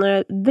gå en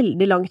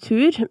veldig lang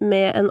tur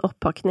med en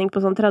oppakning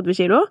på sånn 30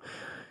 kilo.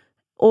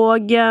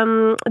 Og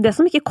det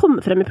som ikke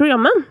kommer frem i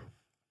programmet,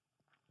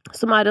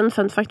 som en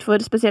fun fact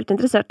for spesielt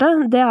interesserte,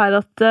 det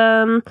at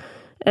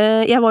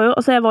jeg var jo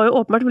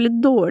åpenbart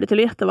veldig dårlig til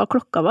å gjette hva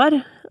klokka var,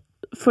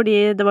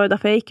 fordi det var jo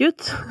derfor jeg gikk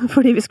ut,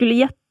 fordi vi skulle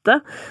gjette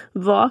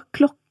hva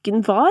klokken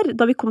var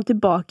da vi kom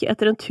tilbake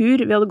etter en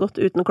tur vi hadde gått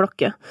uten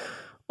klokke.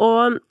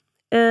 Og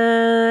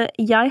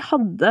jeg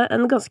hadde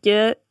en ganske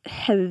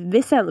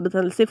heavy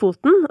senebetennelse i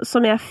foten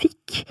som jeg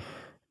fikk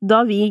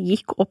da vi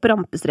gikk opp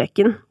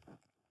rampestreken.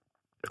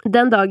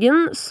 Den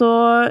dagen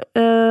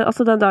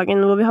altså den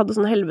dagen hvor vi hadde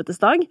sånn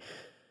helvetesdag,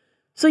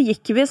 så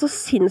gikk vi så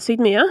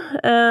sinnssykt mye,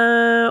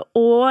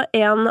 og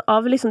en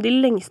av liksom de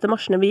lengste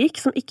marsjene vi gikk,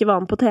 som ikke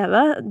var med på TV,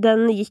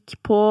 den gikk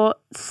på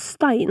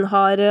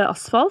steinhard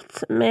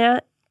asfalt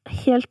med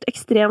helt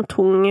ekstremt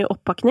tung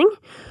oppakning.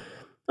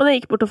 Og da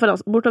jeg gikk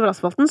bortover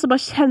asfalten, så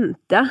bare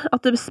kjente jeg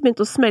at det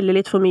begynte å smelle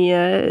litt for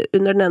mye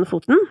under den ene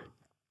foten.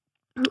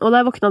 Og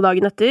da jeg våkna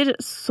dagen etter,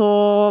 så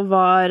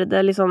var det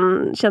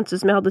liksom,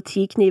 kjentes som jeg hadde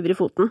 10 kniver i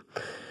foten.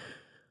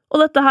 Og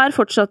dette her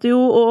fortsatte jo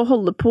å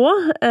holde på,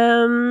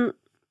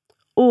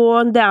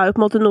 og det jo på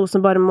en måte noe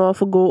som bare må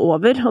få gå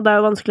over, og det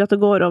jo vanskelig at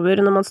det går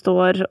over når man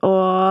står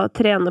og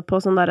trener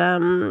på sånn der,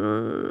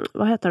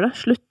 hva heter det?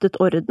 Sluttet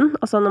orden,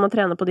 altså når man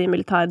trener på de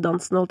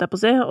militærdansene, holdt jeg på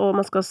å si, og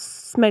man skal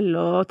smelle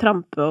og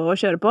trampe og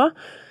kjøre på.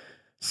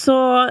 Så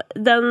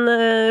den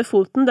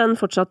foten, den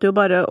fortsatte jo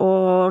bare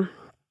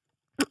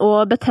å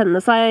betenne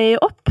seg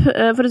opp,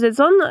 for å si det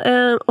sånn,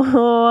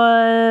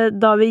 og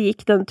da vi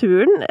gikk den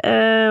turen,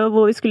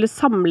 hvor vi skulle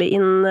samle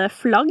inn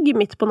flagg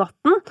midt på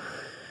natten,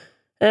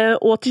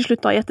 og til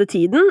slutt da i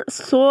ettertiden,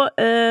 så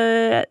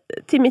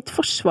til mitt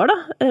forsvar da,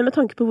 med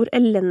tanke på hvor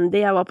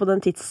elendig jeg var på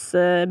den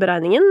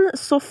tidsberegningen,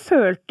 så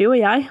følte jo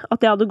jeg at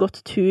jeg hadde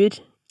gått tur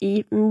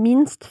i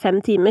minst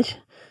 5 timer,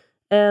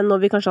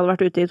 når vi kanskje hadde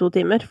vært ute i 2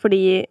 timer,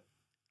 fordi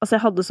altså,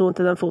 jeg hadde så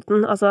vondt i den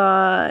foten,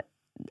 altså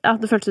ja,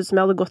 det føltes ut som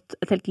jeg hadde gått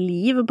et helt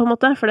liv på en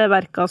måte, for det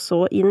verket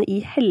så inn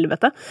i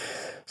helvete.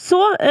 Så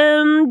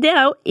det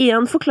jo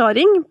en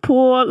forklaring på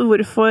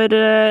hvorfor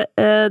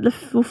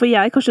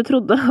jeg kanskje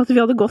trodde at vi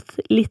hadde gått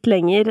litt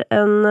lenger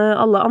enn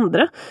alle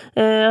andre.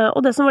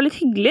 Og det som var litt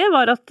hyggelig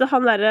var at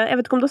han der, jeg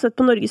vet ikke om du har sett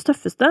på Norges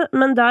tøffeste,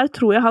 men der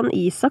tror jeg han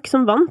Isak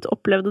som vant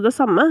opplevde det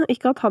samme.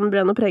 Ikke at han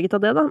ble noe preget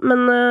av det da,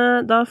 men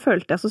da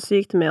følte jeg så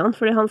sykt med han,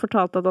 fordi han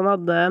fortalte at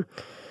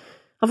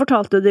han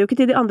fortalte det jo ikke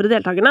til de andre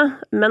deltakerne,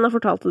 men han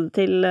fortalte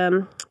det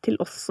til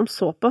oss som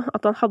så på,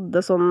 at han hadde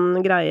sånn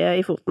greie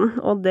i foten,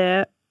 og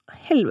det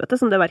helvete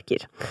som det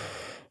verker.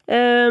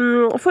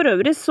 For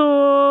øvrig så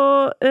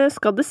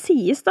skal det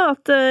sies da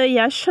at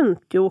jeg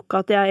skjønte jo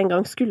ikke at jeg en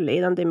gang skulle i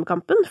den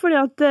dimmekampen, fordi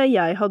at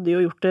jeg hadde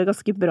jo gjort det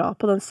ganske bra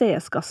på den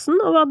CS-gassen,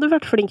 og hadde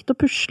vært flink til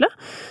å pusle.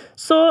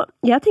 Så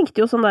jeg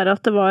tenkte jo sånn der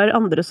at det var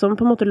andre som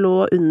på en måte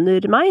lå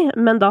under meg,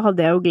 men da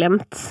hadde jeg jo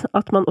glemt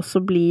at man også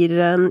blir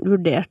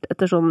vurdert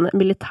etter sånn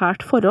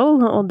militært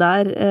forhold, og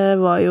der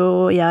var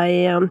jo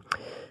jeg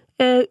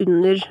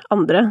under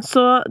andre.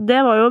 Så det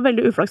var jo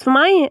veldig uflaks for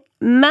meg,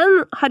 men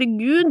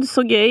herregud,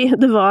 så gøy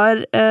det var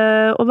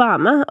å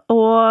være med,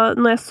 og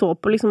når jeg så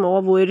på liksom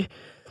hvor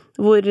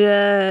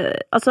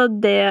altså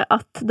det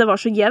at det var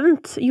så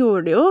jevnt,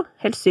 gjorde det jo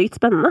helt sykt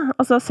spennende.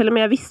 Altså selv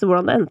om jeg visste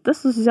hvordan det endte,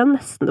 så synes jeg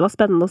nesten det var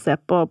spennende å se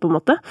på en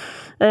måte.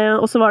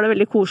 Og så var det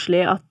veldig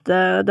koselig at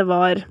det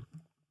var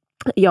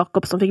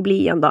Jakob som fikk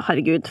bli igjen da,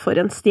 herregud, for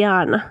en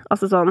stjerne.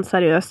 Altså sånn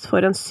seriøst,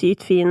 for en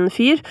sykt fin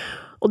fyr.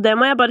 Og det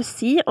må jeg bare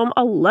si om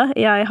alle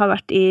jeg har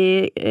vært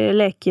i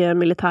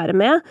lekemilitæret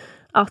med,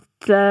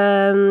 at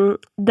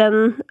den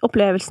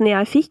opplevelsen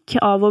jeg fikk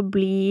av å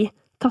bli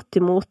tatt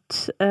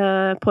imot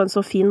på en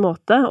så fin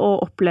måte,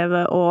 og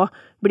oppleve å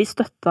bli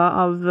støttet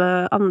av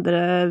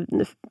andre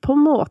på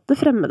en måte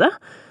fremmede,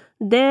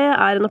 det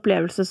en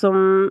opplevelse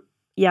som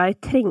jeg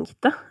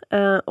trengte,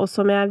 og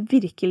som jeg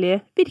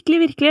virkelig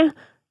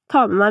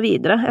ta med meg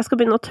videre. Jeg skal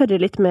begynne å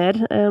tørre litt mer,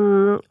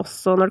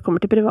 også når det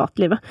kommer til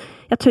privatlivet.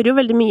 Jeg tør jo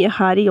veldig mye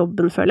her i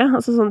jobben, føler jeg.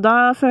 Altså, sånn,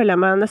 da føler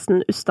jeg meg nesten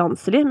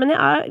ustanselig, men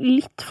jeg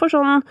litt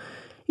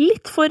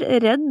for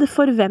redd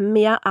for hvem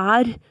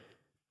jeg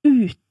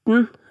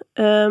uten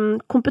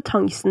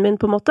kompetansen min,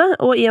 på en måte.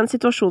 Og i en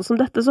situasjon som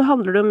dette, så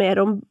handler det jo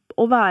mer om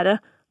å være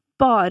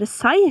bare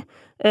seg,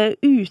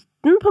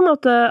 uten på en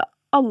måte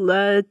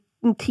alle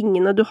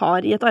tingene du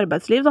har i et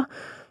arbeidsliv, da.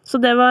 Så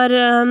det var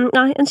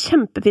en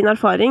kjempefin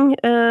erfaring,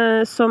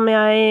 som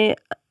jeg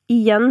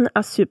igjen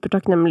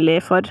supertakknemlig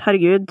for.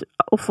 Herregud,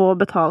 å få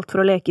betalt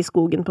for å leke i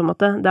skogen, på en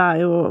måte. Det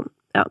jo,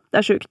 ja,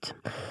 det sjukt.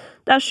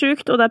 Det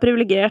sjukt, og det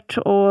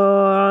privilegert,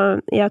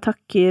 og jeg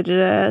takker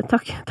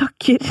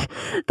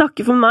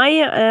for meg,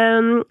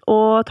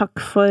 og takk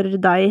for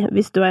deg,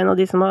 hvis du en av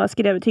de som har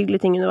skrevet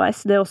hyggelige ting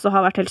underveis. Det også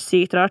har vært helt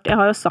sykt rart. Jeg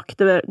har jo sagt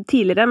det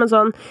tidligere, men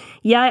sånn,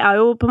 jeg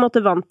jo på en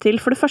måte vant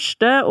til, for det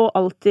første, og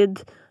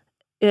alltid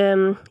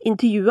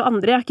intervjue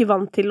andre. Jeg ikke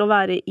vant til å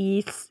være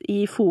i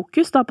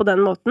fokus da, på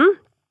den måten.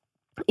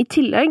 I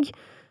tillegg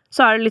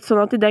så det litt sånn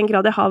at i den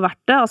grad jeg har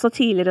vært det, altså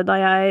tidligere da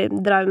jeg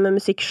drev med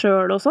musikk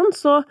selv og sånn,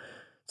 så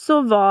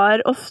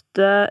var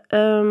ofte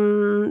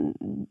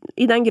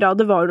i den grad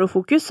det var noe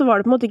fokus, så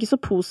var det på en måte ikke så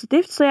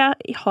positivt, så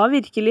jeg har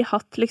virkelig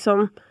hatt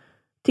liksom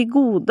til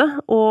gode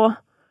å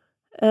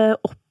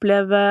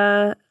oppleve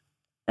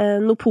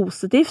noe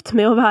positivt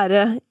med å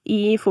være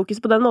i fokus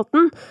på den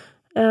måten,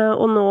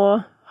 og nå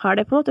har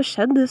det på en måte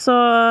skjedd, så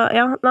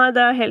ja, nei,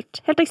 det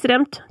helt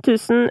ekstremt.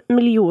 1000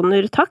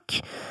 millioner takk.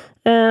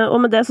 Og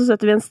med det så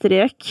setter vi en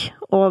strek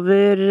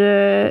over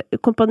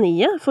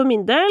kompaniet for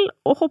min del,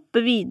 og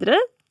hopper videre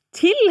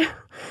til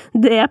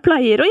det jeg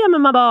pleier å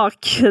gjemme meg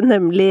bak,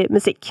 nemlig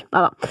musikk.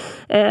 Neida.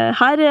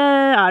 Her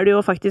det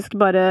jo faktisk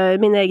bare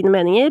mine egne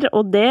meninger,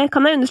 og det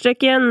kan jeg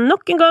understreke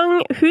nok en gang.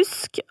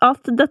 Husk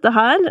at dette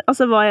her,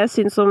 altså hva jeg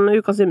synes om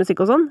ukas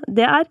musikk og sånn,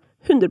 det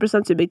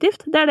 100%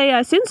 subjektivt. Det det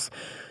jeg synes.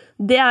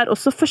 Det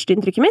også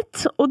førsteinntrykket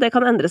mitt, og det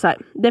kan endre seg.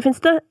 Det finnes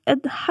det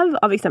et haug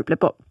av eksempler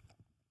på.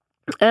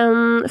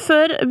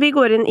 Før vi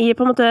går inn i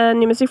på en måte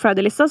New Music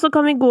Friday-lista, så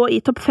kan vi gå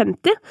i topp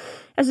 50.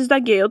 Jeg synes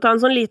det gøy å ta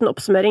en sånn liten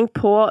oppsummering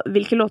på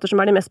hvilke låter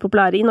som de mest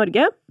populære i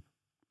Norge.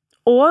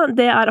 Og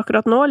det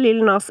akkurat nå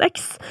Lil Nas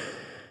X.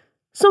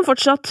 som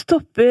fortsatt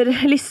topper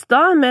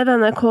lista med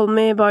denne Call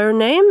Me By Your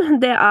Name.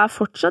 Det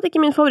fortsatt ikke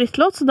min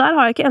favorittlåt, så der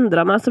har jeg ikke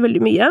endret meg så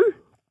veldig mye.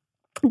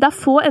 Det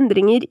få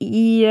endringer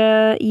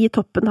i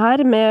toppen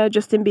her, med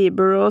Justin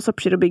Bieber og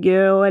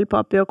Soppskirobygge og El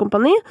Papi og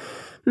kompani.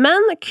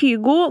 Men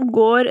Kygo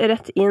går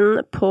rett inn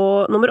på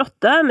nummer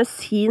 8 med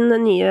sin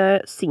nye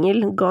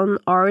single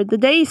Gone Are The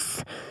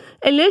Days.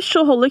 Ellers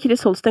så holder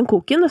Chris Holsten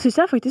koken. Det synes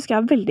jeg faktisk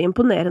veldig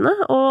imponerende,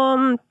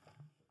 og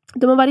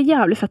det må være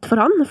jævlig fett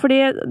for han, fordi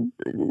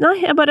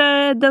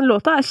den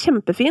låta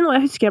kjempefin, og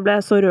jeg husker jeg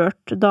ble så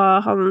rørt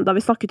da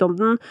vi snakket om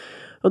den,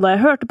 og da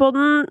jeg hørte på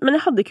den, men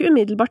jeg hadde ikke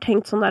umiddelbart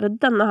tenkt sånn der,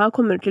 denne her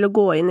kommer til å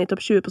gå inn i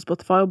topp 20 på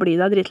Spotify og bli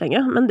der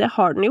dritlenge, men det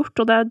har den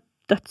gjort, og det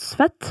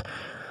dødsfett.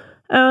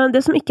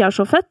 Det som ikke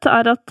så fett,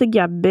 at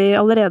Gabby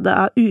allerede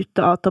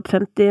ute av topp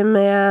 50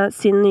 med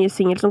sin nye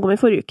single som kom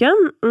i forrige uke.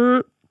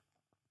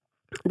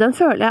 Den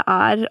føler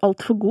jeg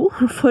alt for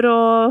god for å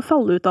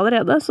falle ut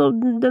allerede, så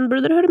den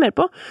burde dere høre mer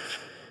på.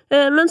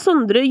 Men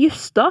Sondre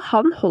Justad,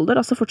 han holder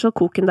altså fortsatt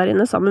koken der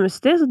inne sammen med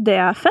Musti, så det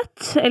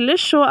fett.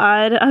 Ellers så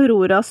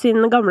Aurora sin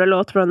gamle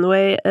låt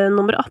Runway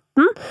nummer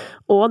 18,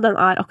 og den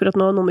akkurat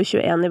nå nummer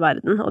 21 i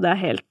verden, og det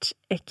helt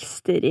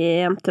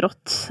ekstremt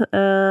rått.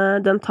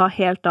 Den tar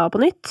helt av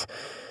på nytt,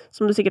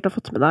 som du sikkert har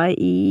fått med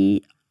deg i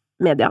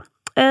media.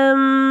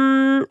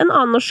 En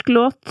annen norsk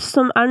låt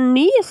som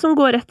ny, som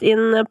går rett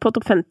inn på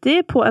topp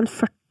 50 på en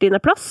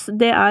 40. plass,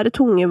 det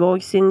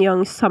Tungevåg sin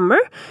Young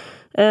Summer.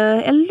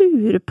 Jeg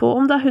lurer på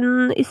om det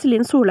hun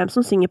Iselin Solheim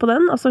som synger på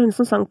den, altså hun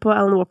som sang på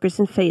Alan Walker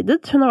sin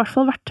Faded. Hun har I hvert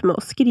fall vært med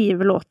å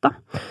skrive låta.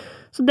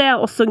 Så det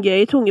også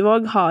gøy.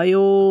 Tungevåg har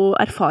jo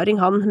erfaring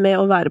han med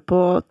å være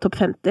på topp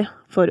 50,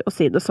 for å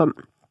si det sånn.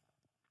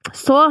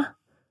 Så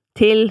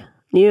til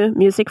New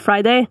Music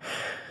Friday.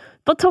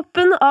 På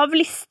toppen av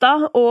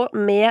lista og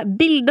med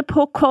bilde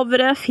på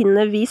coveret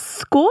finner vi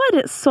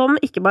Skår, som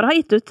ikke bare har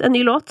gitt ut en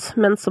ny låt,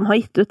 men som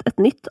har gitt ut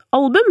et nytt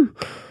album.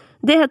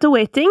 Det heter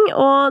Waiting,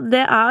 og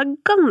det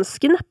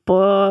ganske neppå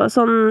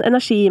sånn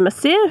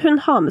energimessig. Hun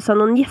har med seg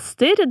noen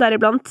gjester,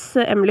 deriblant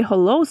Emily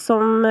Hollow,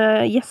 som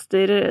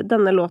gjester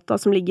denne låta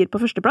som ligger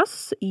på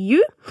førsteplass,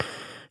 You.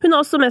 Hun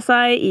har også med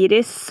seg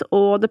Iris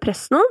og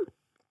Depresno.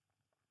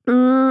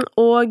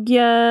 Og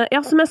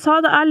ja, som jeg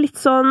sa, det litt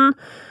sånn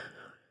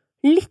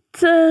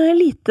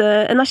lite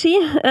energi,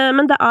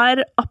 men det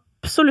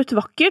absolutt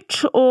vakkert,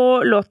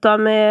 og låta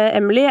med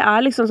Emily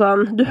liksom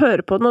sånn, du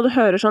hører på den, og du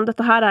hører sånn,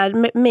 dette her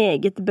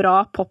meget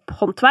bra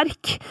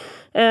pop-håndverk.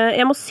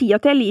 Jeg må si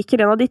at jeg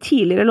liker en av de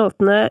tidligere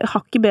låtene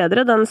hakket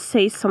bedre, den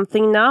Say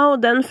Something Now,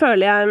 den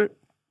føler jeg,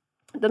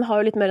 den har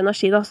jo litt mer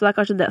energi da, så det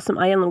kanskje det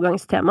som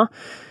gjennomgangstema.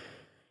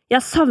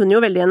 Jeg savner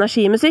jo veldig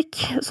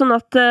energimusikk, sånn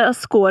at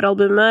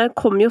Skår-albumet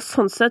kom jo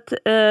sånn sett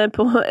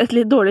på et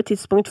litt dårlig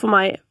tidspunkt for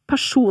meg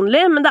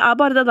personlig, men det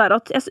bare det der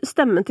at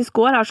stemmen til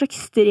Skår så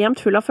ekstremt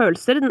full av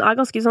følelser, den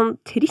ganske sånn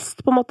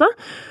trist på en måte,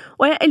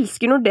 og jeg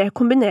elsker når det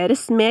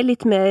kombineres med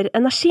litt mer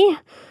energi,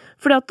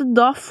 fordi at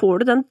da får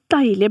du den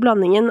deilige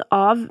blandingen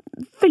av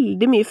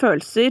veldig mye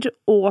følelser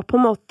og på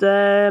en måte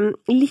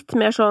litt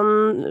mer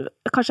sånn,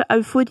 kanskje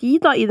eufori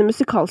da i det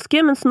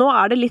musikalske, mens nå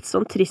det litt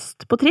sånn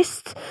trist på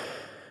trist.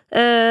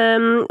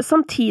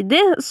 Samtidig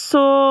så,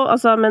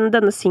 altså, men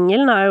denne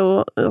singelen jo,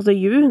 altså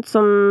You,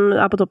 som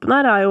på toppen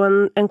her, jo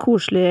en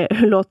koselig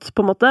låt på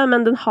en måte,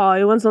 men den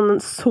har jo en sånn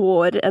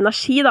sår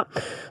energi da,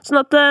 sånn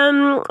at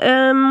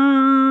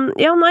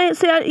ja, nei,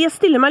 så jeg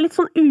stiller meg litt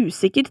sånn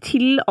usikker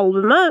til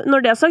albumet.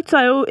 Når det sagt,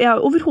 så jeg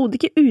overhodet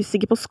ikke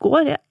usikker på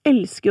Skår. Jeg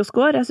elsker jo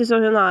Skår, jeg synes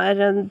jo hun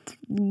en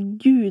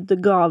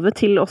gudegave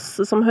til oss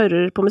som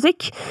hører på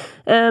musikk,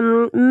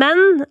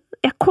 men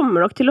jeg kommer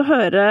nok til å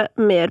høre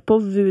mer på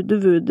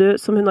Voodoo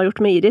som hun har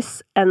gjort med Iris,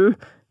 enn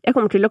jeg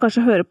kommer til å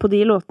kanskje høre på de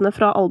låtene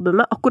fra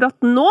albumet akkurat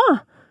nå.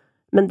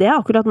 Men det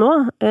akkurat nå,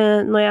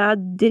 når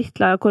jeg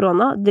drittlei av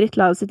korona,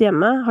 drittlei av sitt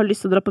hjemme, har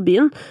lyst til å dra på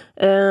byen,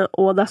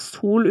 og det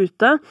sol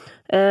ute,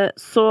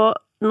 så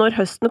når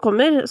høsten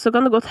kommer, så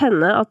kan det godt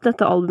hende at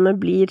dette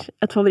albumet blir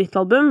et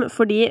favorittalbum,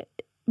 fordi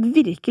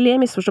virkelig,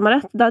 misforstå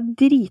meg rett, det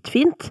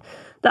dritfint.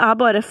 Det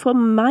bare for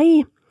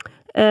meg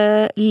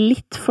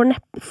litt for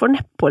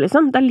nedpå,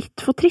 liksom. Det litt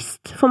for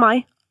trist for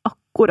meg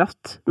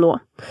akkurat nå.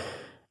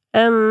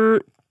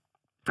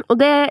 Og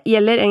det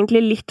gjelder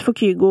egentlig litt for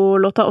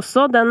Kygo-låta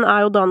også. Den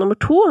jo da nummer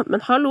 2,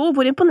 men hallo,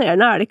 hvor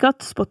imponerende det ikke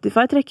at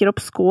Spotify trekker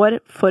opp Skår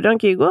foran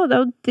Kygo?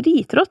 Det jo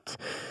dritrått.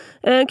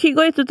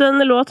 Kygo har gitt ut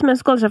en låt som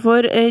kaller seg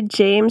for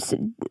James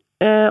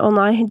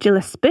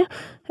Gillespie.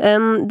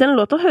 Den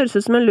låta høres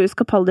ut som en Louis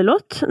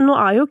Capaldi-låt. Nå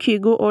jo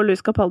Kygo og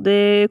Louis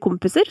Capaldi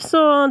kompiser,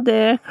 så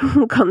det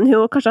kan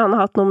jo kanskje han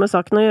ha hatt noe med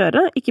saken å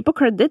gjøre. Ikke på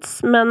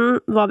credits,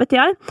 men hva vet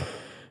jeg?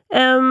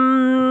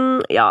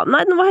 Ja,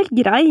 nei, den var helt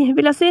grei,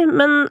 vil jeg si.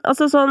 Men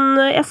altså sånn,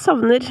 jeg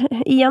savner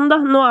igjen da,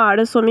 nå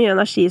det så mye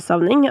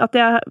energisavning, at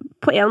jeg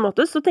på en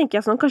måte så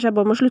tenker jeg sånn, kanskje jeg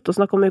bare må slutte å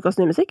snakke om ukas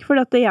nye musikk,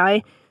 fordi at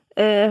jeg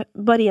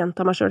bare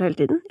gjentar meg selv hele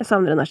tiden. Jeg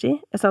savner energi,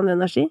 jeg savner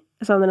energi,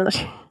 jeg savner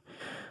energi.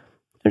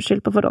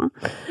 Unnskyld på forhånd.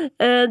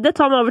 Det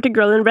tar meg over til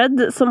Girl in Red,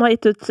 som har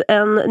gitt ut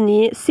en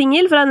ny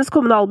single fra hennes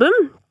kommende album.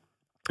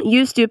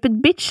 You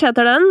Stupid Bitch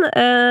heter den.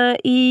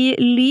 I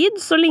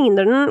lyd så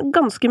ligner den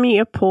ganske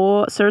mye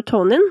på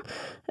Serotonin.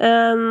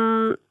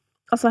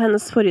 Altså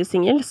hennes forrige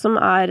single, som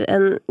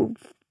en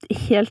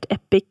helt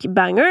epic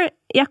banger.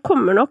 Jeg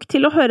kommer nok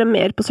til å høre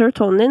mer på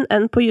Serotonin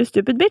enn på You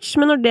Stupid Bitch,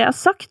 men når det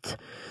sagt,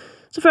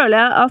 så føler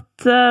jeg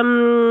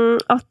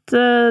at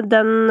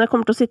den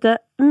kommer til å sitte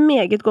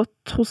meget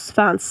godt hos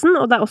fansen,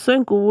 og det også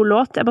en god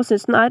låt. Jeg bare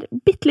synes den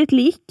bittelitt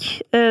lik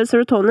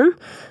Serotonin,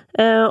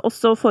 og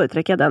så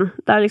foretrekker jeg den.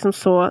 Det liksom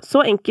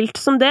så enkelt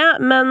som det,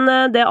 men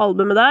det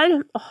albumet der,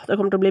 det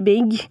kommer til å bli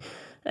big.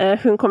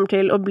 Hun kommer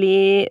til å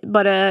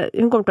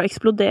hun kommer til å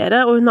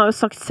eksplodere, og hun har jo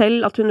sagt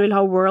selv at hun vil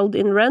ha World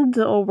in Red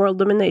og World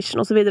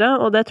Domination og så videre,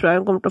 og det tror jeg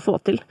hun kommer til å få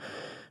til.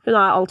 Hun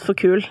alt for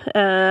kul.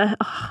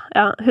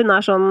 Ja, hun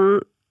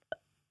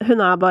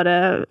bare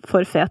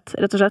for fet,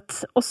 rett og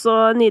slett.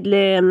 Også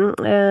nydelig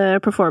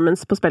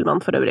performance på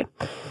Spellemann for øvrig.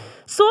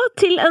 Så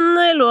til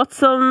en låt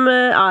som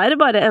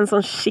bare en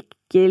sånn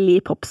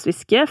skikkelig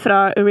popsviske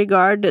fra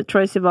Regard,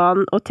 Troye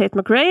Sivan og Tate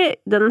McRae.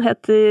 Den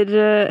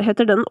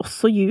heter den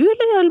også You,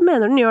 eller jeg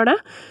mener den gjør det?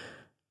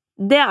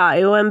 Det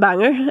jo en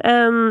banger.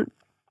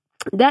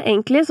 Det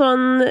egentlig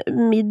sånn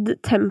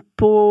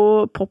mid-tempo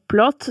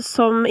poplåt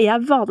som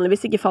jeg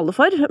vanligvis ikke faller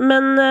for,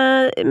 men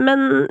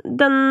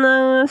den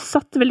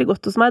satt veldig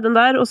godt hos meg, den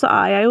der, og så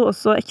jeg jo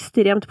også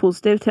ekstremt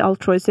positiv til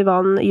alt Troye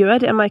Sivan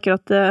gjør. Jeg merker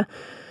at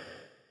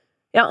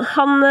ja,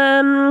 han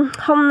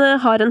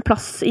har en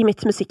plass i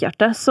mitt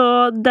musikkhjerte,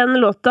 så den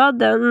låta,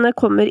 den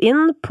kommer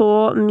inn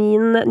på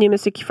min New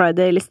Music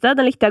Friday-liste.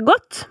 Den likte jeg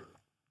godt.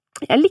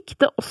 Jeg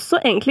likte også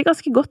egentlig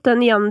ganske godt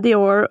den Jan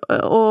Dior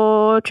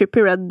og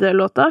Trippie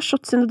Redd-låta.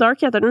 Shots in the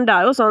Dark heter den. Det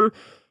jo sånn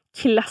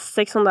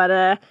classic, sånn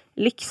der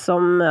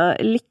liksom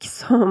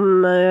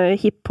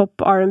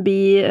hip-hop, R&B,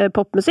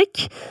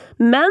 popmusikk.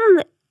 Men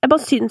jeg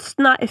bare syns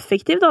den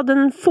effektiv, da.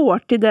 Den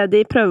får til det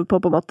de prøver på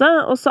en måte.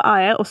 Og så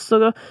jeg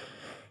også...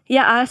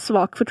 Jeg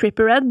svak for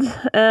Trippie Redd.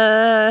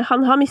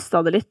 Han har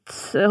mistet det litt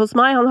hos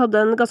meg. Han hadde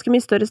en ganske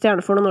mye større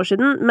stjerne for noen år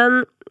siden,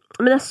 men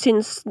jeg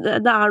synes det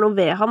noe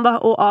ved han da,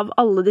 og av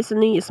alle disse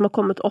nye som har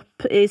kommet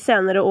opp i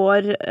senere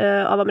år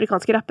av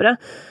amerikanske rappere,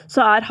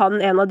 så han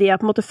en av de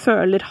jeg på en måte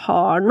føler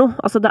har noe.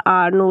 Altså det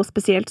noe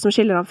spesielt som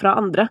skiller han fra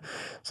andre.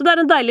 Så det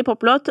en deilig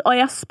poplåt, og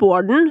jeg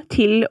spår den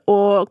til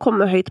å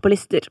komme høyt på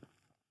lister.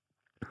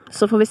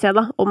 Så får vi se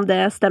da, om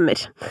det stemmer.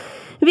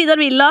 Vidar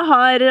Villa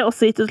har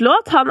også gitt ut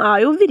låt. Han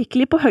jo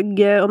virkelig på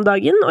hugget om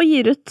dagen, og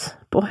gir ut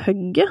på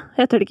hugget.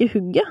 Heter det ikke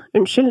hugget?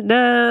 Unnskyld.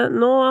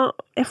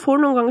 Jeg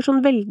får noen ganger sånn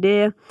veldig,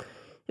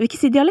 jeg vil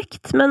ikke si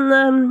dialekt, men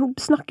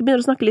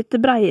begynner å snakke litt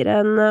breiere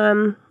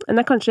enn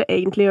jeg kanskje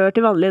egentlig gjør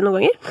til vanlig noen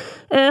ganger.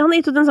 Han har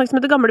gitt ut en sang som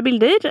heter Gamle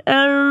Bilder,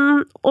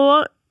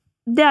 og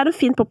det en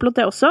fin poplåt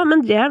det også,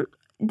 men det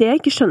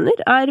jeg ikke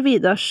skjønner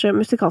Vidars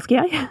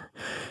musikalske jeg.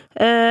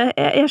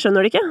 Jeg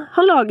skjønner det ikke.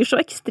 Han lager så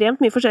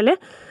ekstremt mye forskjellig.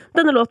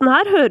 Denne låten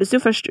her høres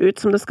jo først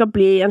ut som det skal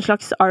bli en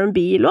slags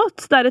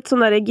R&B-låt. Det et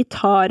sånn der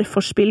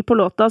gitarforspill på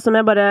låta som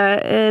jeg bare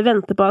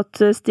venter på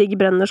at Stig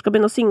Brenner skal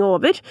begynne å synge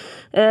over.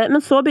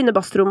 Men så begynner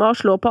basstrommet å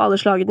slå på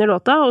alle slagene i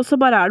låta, og så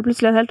bare det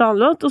plutselig en helt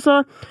annen låt, og så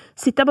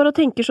sitter jeg bare og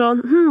tenker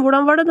sånn,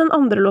 hvordan var det den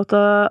andre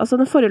låta,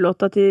 altså den forrige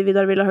låta til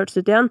Vidar Villa hørtes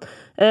ut igjen?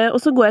 Og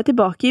så går jeg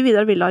tilbake i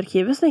Vidar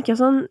Villa-arkivet, så tenker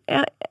jeg sånn,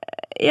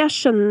 jeg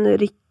skjønner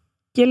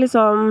ikke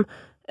liksom...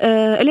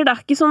 Eller det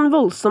ikke sånn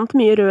voldsomt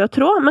mye rød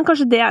tråd, men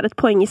kanskje det et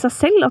poeng i seg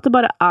selv, at det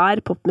bare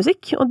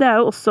popmusikk, og det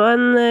jo også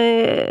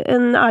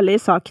en ærlig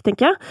sak,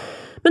 tenker jeg.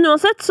 Men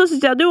uansett, så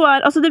synes jeg det jo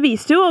altså det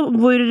viser jo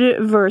hvor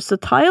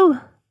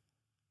versatile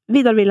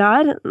Vidar Villa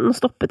Nå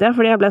stoppet jeg,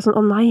 fordi jeg ble sånn,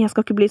 nei, jeg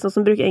skal ikke bli sånn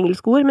som bruker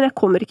engelske ord, men jeg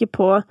kommer ikke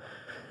på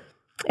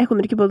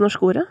det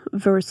norske ordet.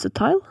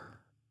 Versatile?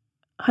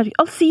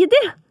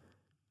 Allsidig!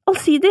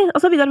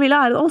 Altså Vidar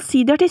Villa en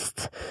allsidig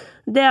artist.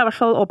 Det i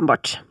hvert fall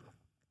åpenbart.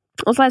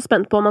 Og så jeg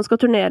spent på om han skal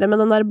turnere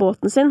med den der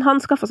båten sin. Han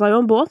skaffet seg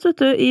jo en båt,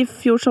 vet du, i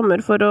fjor sommer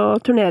for å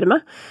turnere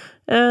med.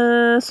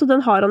 Så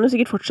den har han jo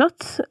sikkert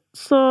fortsatt.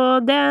 Så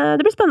det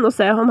blir spennende å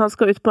se om han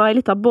skal ut på en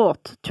liten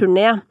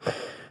båtturné.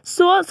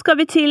 Så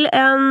skal vi til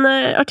en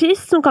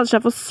artist som kaller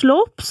seg for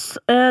Slopes.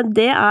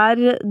 Det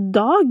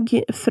Dag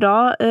fra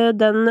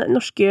den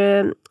norske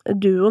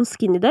duoen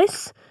Skinny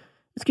Days.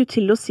 Jeg skulle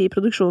til å si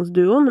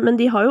produksjonsduoen, men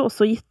de har jo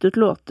også gitt ut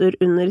låter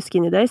under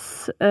Skinny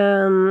Days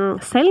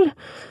selv.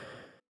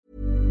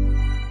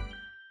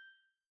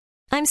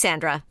 I'm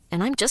Sandra,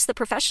 and I'm just the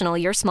professional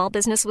your small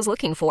business was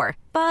looking for.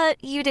 But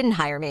you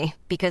didn't hire me,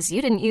 because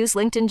you didn't use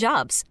LinkedIn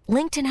Jobs.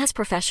 LinkedIn has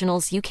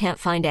professionals you can't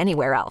find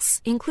anywhere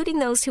else, including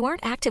those who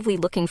aren't actively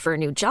looking for a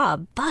new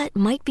job, but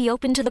might be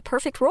open to the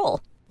perfect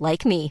role,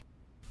 like me.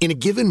 In a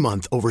given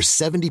month, over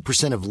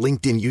 70% of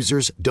LinkedIn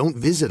users don't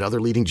visit other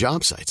leading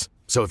job sites.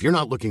 So if you're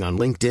not looking on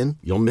LinkedIn,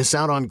 you'll miss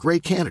out on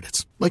great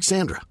candidates, like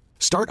Sandra.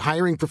 Start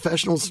hiring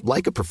professionals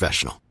like a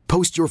professional.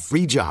 Post your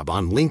free job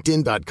on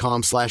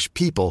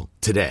linkedin.com/people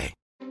today.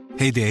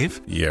 Hey,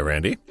 Dave. Yeah,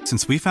 Randy.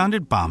 Since we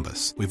founded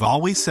Bombas, we've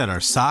always said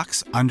our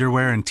socks,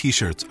 underwear, and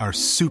T-shirts are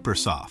super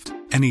soft.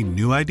 Any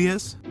new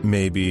ideas?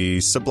 Maybe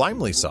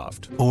sublimely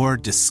soft. Or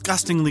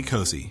disgustingly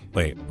cozy.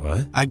 Wait,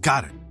 what? I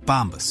got it.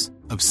 Bombas.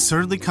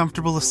 Absurdly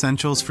comfortable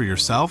essentials for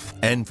yourself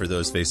and for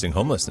those facing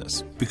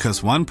homelessness.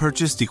 Because one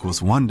purchased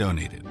equals one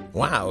donated.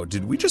 Wow,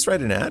 did we just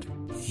write an ad?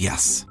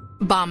 Yes.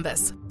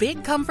 Bombas.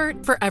 Big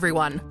comfort for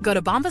everyone. Go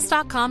to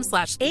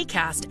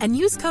bombas.com/ACAST and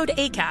use code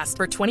ACAST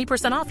for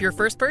 20% off your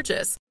first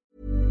purchase.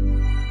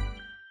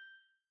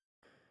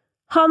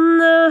 Han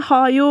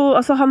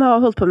har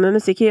holdt på med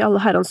musikk I alle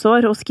herrens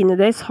år, og Skinny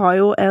Days har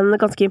jo en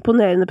ganske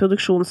imponerende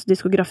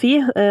produksjonsdiskografi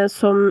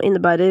som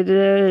innebærer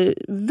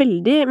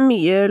veldig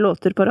mye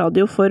låter på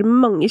radio for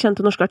mange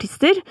kjente norske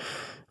artister.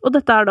 Og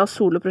dette da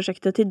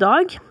soloprosjektet til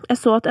Dag. Jeg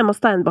så at Emma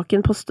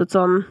Steinbakken postet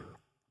sånn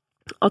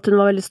at hun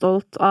var veldig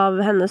stolt av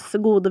hennes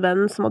gode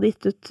venn som hadde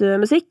gitt ut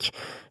musikk.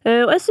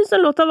 Og jeg synes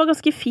den låta var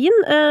ganske fin.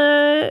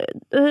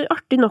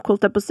 Artig nok,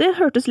 holdt jeg på å si.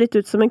 Hørtes litt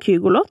ut som en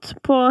Kygo-låt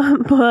på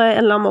en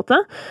eller annen måte.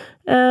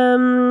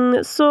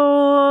 Så,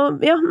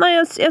 ja, nei,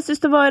 jeg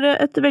synes det var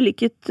et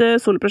vellykket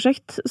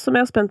soloprosjekt som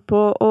jeg spent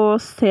på å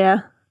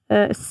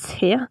Jeg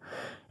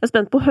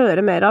spent på å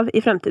høre mer av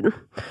I fremtiden.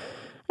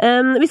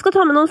 Vi skal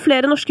ta med noen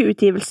flere norske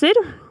utgivelser.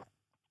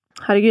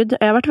 Herregud,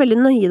 jeg har vært veldig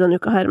nøye denne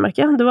uka her,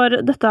 merker jeg.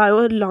 Dette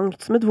jo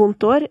langt som et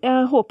vondt år.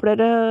 Jeg håper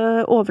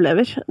dere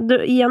overlever.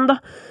 Igjen da,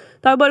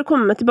 det jo bare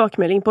kommet med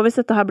tilbakemelding på hvis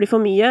dette her blir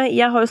for mye.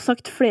 Jeg har jo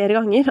sagt flere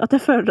ganger at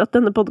jeg føler at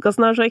denne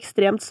podcasten så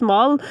ekstremt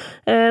smal.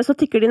 Så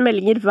tikker det inn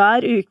meldinger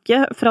hver uke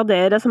fra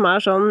dere som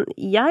sånn,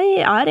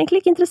 jeg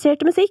egentlig ikke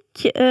interessert I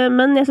musikk,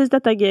 men jeg synes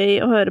dette gøy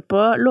å høre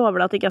på. Lover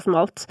det at det ikke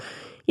smalt.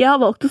 Jeg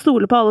har valgt å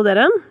stole på alle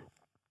dere.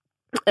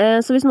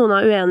 Så hvis noen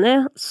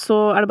uenig,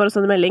 så det bare å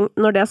sende melding.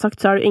 Når det sagt,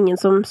 så det ingen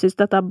som synes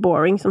dette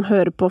boring, som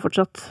hører på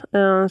fortsatt.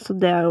 Så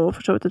det jo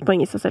for så vidt et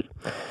poeng I seg selv.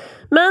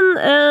 Men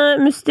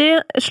Musti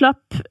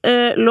slapp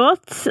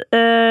låt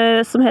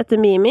som heter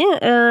Mimi,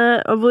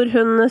 hvor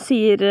hun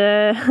sier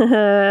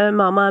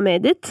Mama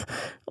made it.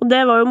 Og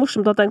det var jo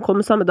morsomt at den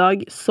kom samme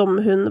dag som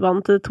hun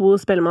vant 2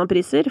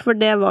 Spellemannpriser, for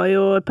det var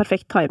jo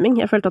perfekt timing.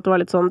 Jeg følte at det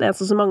var litt sånn, det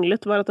eneste som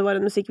manglet var at det var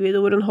en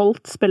musikkvideo hvor hun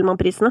holdt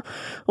Spellemannprisene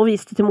og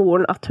viste til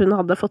moren at hun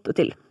hadde fått det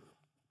til.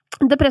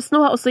 Depresno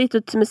har også gitt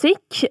ut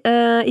musikk,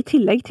 I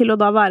tillegg til å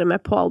da være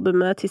med på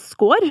albumet til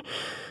Score.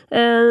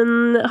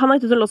 Han har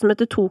gitt ut en låt som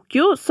heter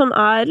Tokyo, som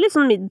litt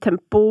sånn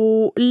midtempo,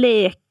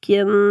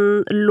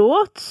 leken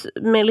låt,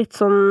 med litt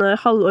sånn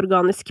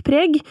halvorganisk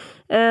preg.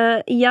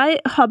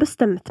 Jeg har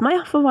bestemt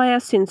meg for hva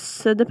jeg synes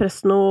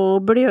Depresno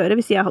burde gjøre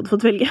hvis jeg hadde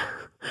fått velge.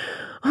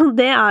 Og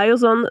det jo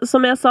sånn,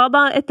 som jeg sa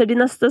da, etter de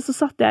neste så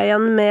satt jeg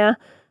igjen med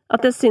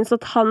at jeg synes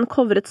at han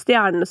covret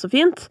stjernene så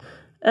fint.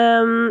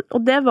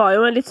 Og det var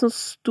jo en litt sånn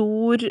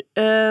stor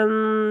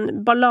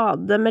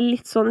ballade med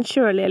litt sånn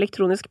kjølig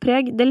elektronisk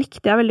preg. Det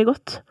likte jeg veldig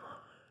godt.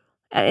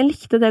 Jeg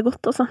likte det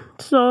godt, altså.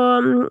 Så,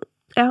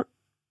 ja,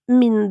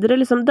 mindre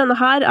liksom, denne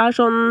her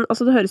sånn,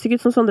 altså det høres ikke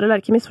ut som Sondre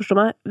Lerche misforstår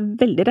meg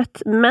veldig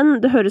rett,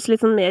 men det høres litt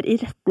sånn mer I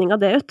retning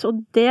av det ut,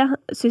 og det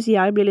synes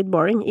jeg blir litt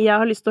boring. Jeg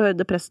har lyst til å høre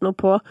Depresno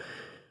på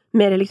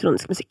mer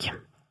elektronisk musikk.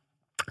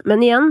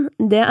 Men igjen,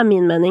 det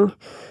min mening.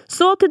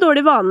 Så til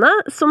Dårlig Vane,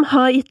 som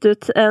har gitt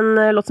ut en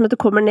låt som heter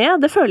Kommer ned.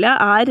 Det føler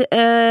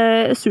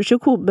jeg Sushi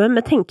og Kobe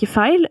med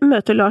Tenkefeil,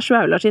 møter Lars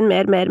Vaular sin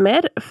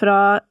mer, fra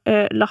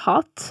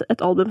Lahat,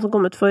 et album som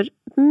kom ut for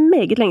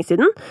meget lenge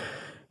siden.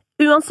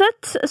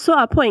 Uansett så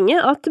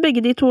poenget at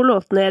begge de 2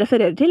 låtene jeg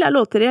refererer til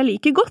låter jeg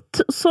liker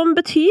godt, som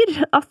betyr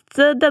at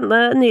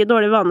denne nye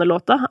Dårlig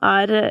Vane-låta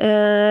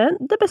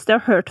det beste jeg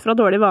har hørt fra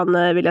Dårlig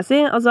Vane, vil jeg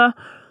si. Altså,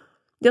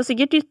 de har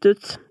sikkert gitt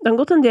ut, det har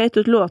gått en de har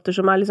gitt ut låter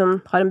som liksom,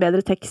 har en bedre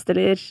tekst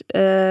eller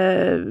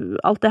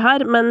alt det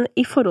her, men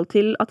I forhold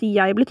til at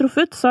jeg blir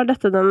truffet, så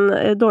dette den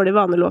Dårlig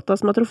Vane-låta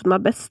som har truffet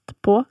meg best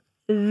på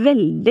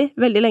veldig,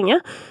 veldig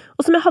lenge,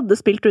 og som jeg hadde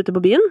spilt ute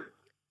på byen,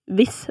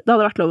 hvis det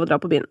hadde vært lov å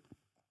dra på byen.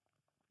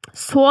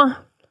 Så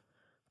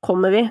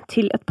kommer vi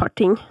til et par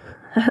ting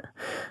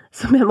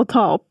som jeg må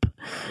ta opp.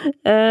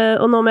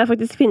 Og nå må jeg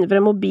faktisk finne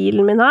frem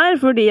mobilen min her,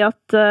 fordi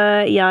at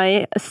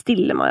jeg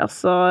stiller meg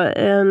altså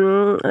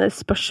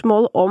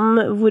spørsmål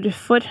om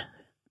hvorfor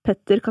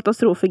Petter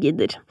Katastrofe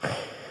gidder.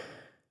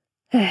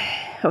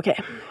 Ok.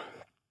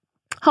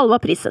 Halva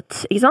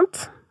priset, ikke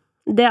sant?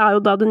 Det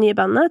jo da det nye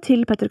bandet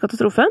til Petter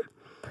Katastrofe.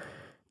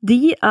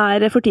 De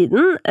for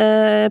tiden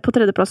på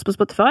 3. plass på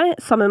Spotify,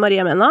 sammen med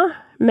Maria Mena,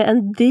 med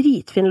en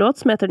dritfin låt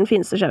som heter Den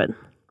fineste skjeven.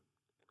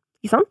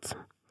 Ikke sant?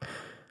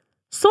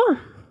 Så,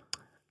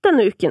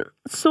 denne uken,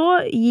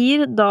 så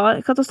gir da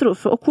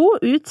Katastrofe og Co.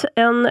 ut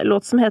en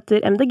låt som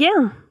heter MDG,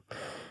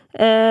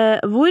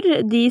 hvor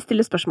de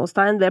stiller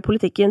spørsmålstegn ved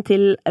politikken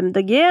til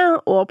MDG,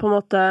 og på en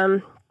måte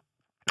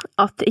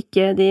at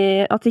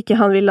ikke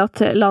han vil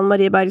at Lan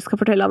Marie Berg skal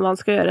fortelle han hva han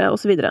skal gjøre,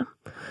 og så videre.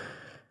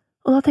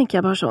 Og da tenker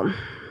jeg bare sånn,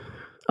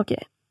 ok,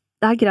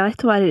 det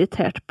greit å være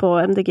irritert på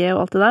MDG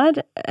og alt det der,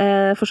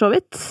 for så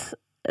vidt,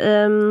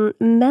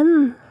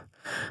 men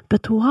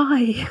but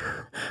why?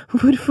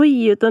 Hvorfor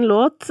gi ut en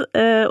låt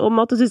om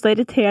at du synes det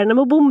irriterende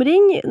med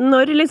bomring,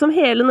 når liksom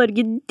hele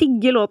Norge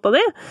digger låta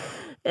di?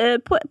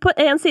 på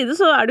en side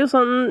så det jo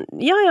sånn,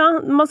 ja,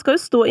 man skal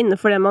jo stå inne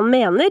for det man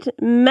mener,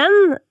 men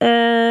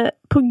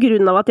på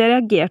grunn av at jeg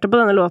reagerte på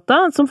denne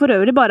låta, som for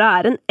øvrig bare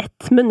en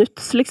 1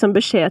 minutts liksom,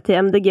 beskjed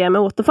til MDG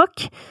med what the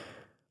fuck,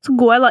 så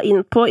går jeg da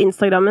inn på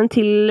Instagrammen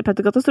til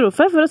Petter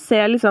Katastrofe for å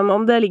se liksom,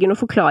 om det ligger noen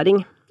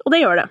forklaring. Og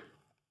det gjør det.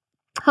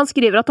 Han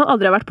skriver at han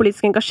aldri har vært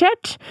politisk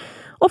engasjert,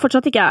 og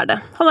fortsatt ikke det.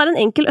 Han en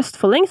enkel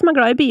østfolding som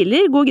glad i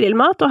biler, god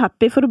grillmat og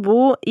happy for å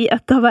bo i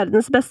et av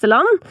verdens beste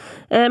land,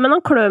 men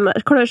han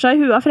klør seg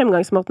i huet av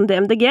fremgangsmåten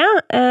til MDG,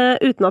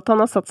 uten at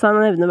han har satt seg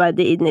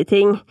nevneverdig inn i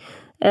ting.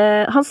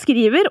 Han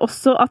skriver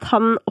også at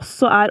han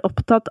også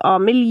opptatt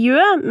av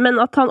miljø,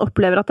 men at han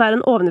opplever at det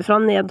en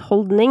ovenfra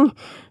nedholdning,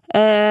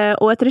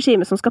 og et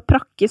regime som skal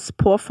prakkes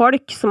på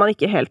folk som han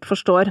ikke helt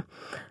forstår.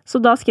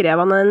 Så da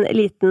skrev han en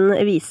liten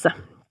vise.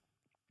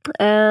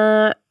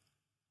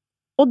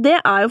 Og det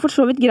jo for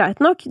så vidt greit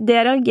nok. Det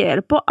jeg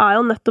reagerer på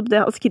jo nettopp det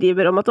han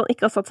skriver om at han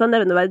ikke har satt seg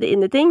nevneverdig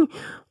inn i ting.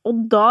 Og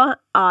da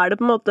det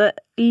på en måte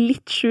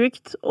litt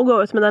sjukt å gå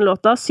ut med den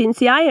låta,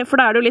 syns jeg.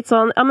 For da det jo litt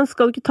sånn, ja, men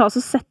skal du ikke ta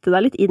og sette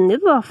deg litt inn i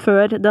det da,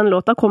 før den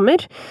låta kommer?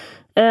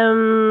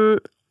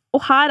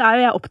 Og her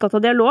jo jeg opptatt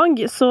av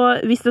dialog,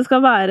 så hvis det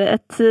skal være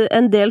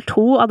en del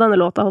 2 av denne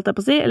låta, holdt jeg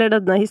på å si, eller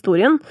denne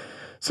historien,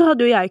 så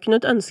hadde jo jeg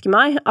kunnet ønske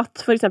meg at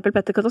for eksempel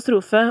Petter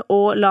Katastrofe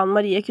og Lan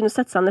Marie kunne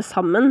sette seg ned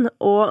sammen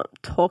og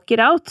talk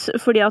it out,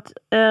 fordi at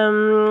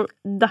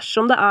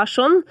dersom det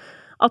sånn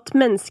at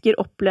mennesker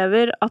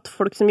opplever at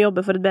folk som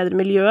jobber for et bedre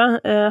miljø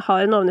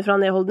har en ovenifra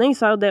nedholdning,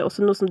 så jo det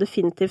også noe som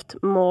definitivt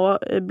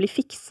må bli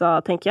fiksa,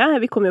 tenker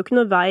jeg. Vi kommer jo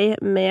ikke noe vei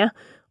med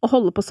å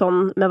holde på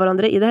sånn med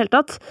hverandre i det hele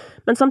tatt.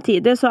 Men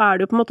samtidig så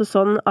det jo på en måte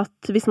sånn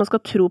at hvis man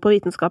skal tro på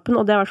vitenskapen,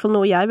 og det I hvert fall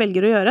noe jeg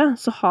velger å gjøre,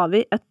 så har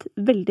vi et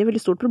veldig,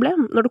 veldig stort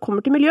problem når det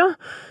kommer til miljø.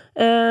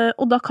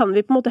 Og da kan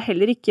vi på en måte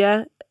heller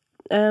ikke,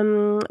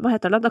 hva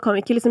heter det? Da kan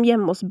vi ikke liksom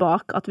gjemme oss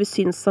bak at vi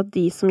syns at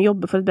de som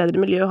jobber for et bedre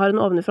miljø har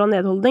en ovenifra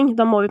nedholdning.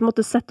 Da må vi på en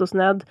måte sette oss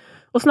ned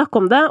og snakke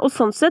om det, og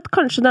sånn sett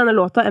kanskje denne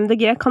låta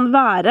MDG kan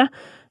være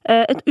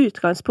et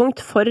utgangspunkt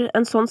for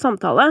en sånn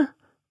samtale.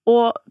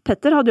 Og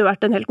Petter hadde jo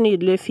vært en helt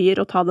nydelig fyr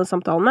å ta den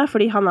samtalen med,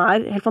 fordi han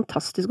helt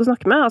fantastisk å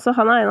snakke med. Altså,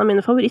 han en av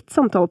mine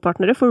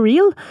favorittsamtalepartnere, for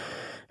real.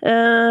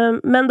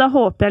 Men da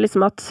håper jeg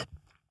liksom at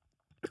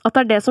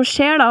det det som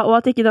skjer da, og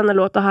at ikke denne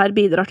låta her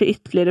bidrar til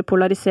ytterligere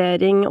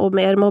polarisering og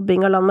mer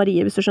mobbing av Lan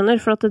Marie, hvis du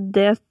skjønner, for at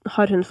det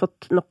har hun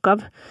fått nok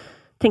av,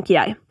 tenker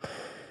jeg.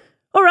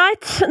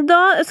 Alright,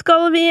 da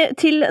skal vi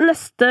til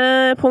neste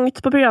punkt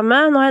på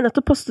programmet. Nå har jeg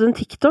nettopp postet en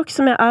TikTok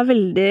som jeg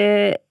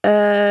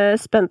veldig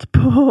spent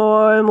på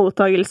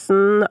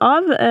mottagelsen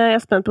av.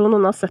 Jeg spent på om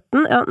noen har sett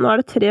den. Ja, nå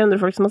det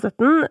 300 folk som har sett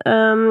den.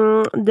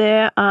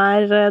 Det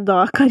da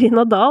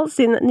Karina Dahl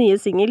sin nye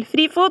single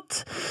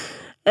Frifot.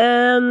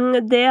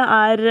 Det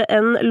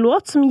en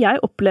låt som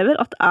jeg opplever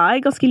at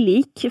ganske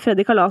lik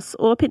Freddy Kalas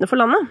og Pinne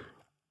for landet.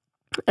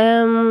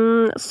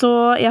 Så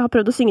jeg har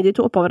prøvd å synge de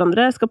 2 oppå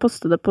hverandre. Jeg skal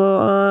poste det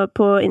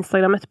på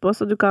Instagram etterpå,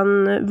 så du kan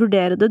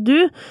vurdere det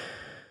du.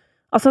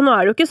 Altså, nå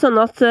det jo ikke sånn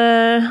at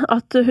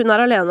hun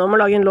alene om å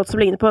lage en låt som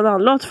ligner på en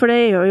annen låt, for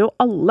det gjør jo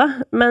alle,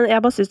 men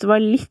jeg bare synes det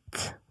var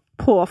litt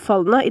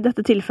påfallende i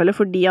dette tilfellet,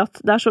 fordi at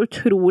det så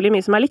utrolig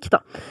mye som likt da.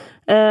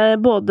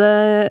 Både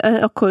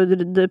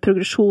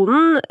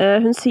akkordprogresjonen,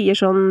 hun sier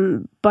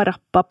sånn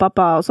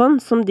barapapapa og sånn,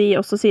 som de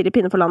også sier i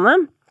Pinne for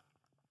landet.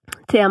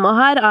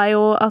 Temaet her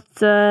jo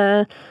at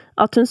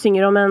hun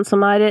synger om en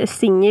som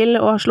single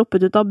og har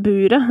sluppet ut av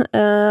buret,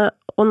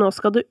 og nå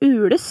skal det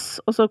ules,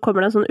 og så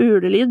kommer det en sånn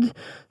ulelyd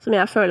som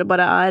jeg føler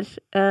bare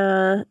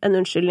en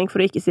unnskyldning for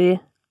å ikke si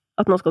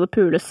at nå skal det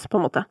pules, på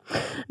en måte.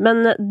 Men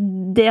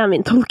det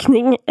min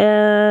tolkning.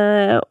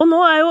 Og nå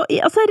jo,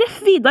 altså ref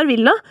Vidar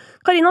Villa,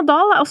 Karina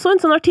Dahl også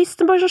en sånn artist,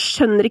 som bare så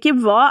skjønner ikke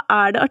hva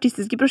det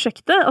artistiske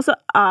prosjektet. Altså,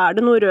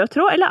 det noe rød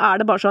tråd, eller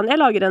det bare sånn,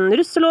 jeg lager en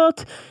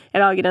russelåt,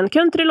 jeg lager en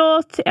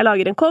countrylåt, jeg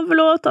lager en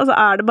coverlåt, altså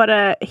det bare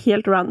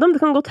helt random.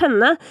 Det kan godt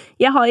hende.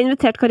 Jeg har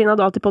invitert Karina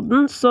Dahl til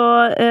podden, så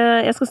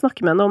jeg skal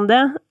snakke med henne om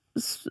det.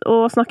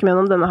 Og snakke med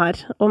henne om denne her,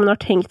 om hun har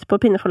tenkt på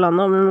Pinne for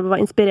landet, om hun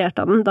var inspirert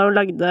av den da hun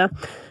lagde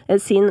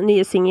sin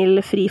nye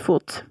single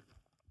Frifot.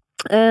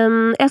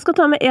 Jeg skal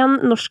ta med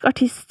en norsk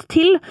artist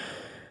til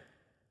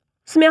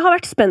som jeg har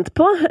vært spent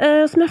på,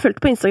 som jeg har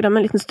fulgt på Instagram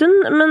en liten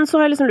stund, men så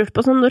har jeg liksom lurt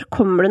på sånn, når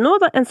kommer det nå?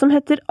 Da? En som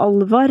heter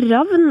Alva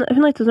Ravn.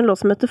 Hun har gitt ut en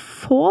låt som heter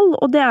Fall,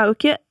 og det jo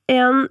ikke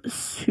en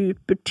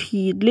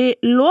supertydelig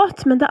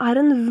låt, men det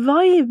en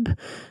vibe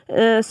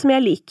som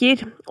jeg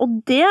liker. Og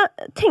det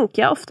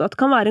tenker jeg ofte at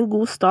kan være en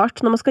god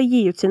start når man skal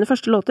gi ut sine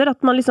første låter,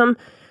 at man liksom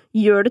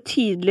gjør det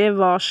tydelig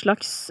hva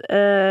slags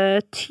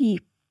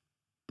type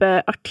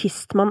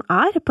artist man på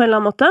en eller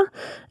annen måte.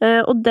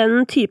 Og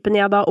den typen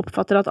jeg da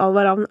oppfatter at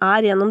Alva Ravn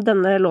gjennom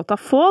denne låta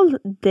Fall,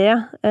 det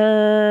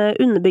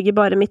underbygger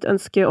bare mitt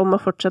ønske om å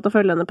fortsette å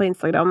følge henne på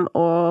Instagram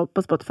og på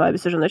Spotify,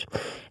 hvis du skjønner.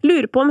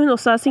 Lurer på om hun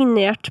også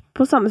signert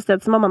på samme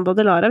sted som Amanda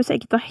Delara, hvis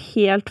jeg ikke tar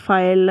helt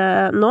feil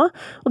nå.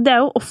 Og det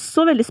jo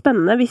også veldig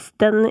spennende hvis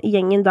den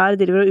gjengen der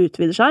driver og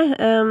utvider seg,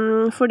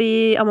 fordi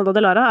Amanda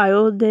Delara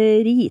jo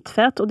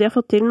dritfet, og de har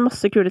fått til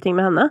masse kule ting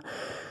med henne.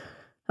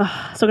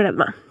 Så gleder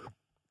jeg meg.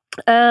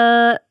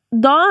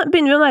 Da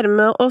begynner vi å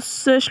nærme oss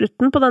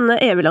slutten på denne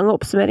eviglange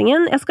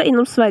oppsummeringen. Jeg skal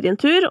innom Sverige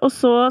en tur, og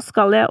så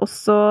skal jeg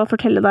også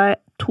fortelle deg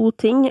 2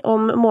 ting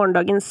om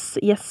morgendagens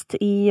gjest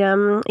i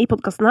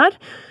podcasten her.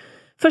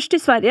 Først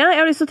til Sverige. Jeg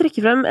har lyst til å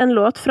trekke frem en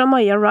låt fra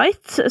Maja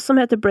Wright som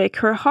heter Break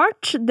Her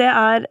Heart. Det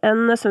er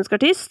en svensk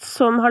artist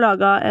som har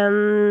laget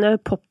en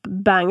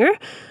pop-banger.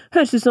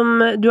 Høres ut som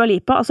Dua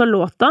Lipa, altså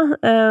låta.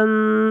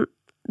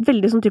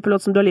 Veldig sånn type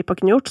låt som Dua Lipa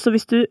kunne gjort. Så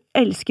hvis du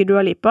elsker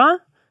Dua Lipa,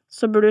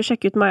 så burde du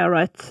sjekke ut Maja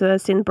Wright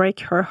sin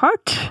Break Her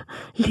Heart.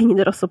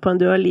 Ligner også på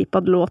en Dua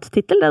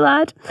Lipa-låttittel, det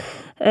der.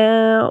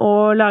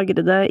 Og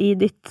lagre det i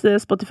ditt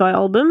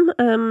Spotify-album.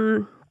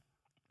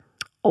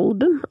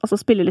 Altså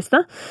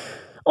spilleliste.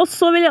 Og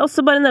så vil jeg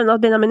også bare nevne at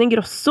Benjamin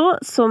Ingrosso,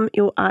 som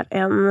jo er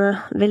en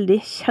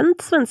veldig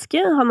kjent svenske,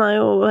 han er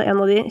jo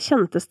en av de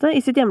kjenteste i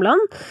sitt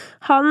hjemland,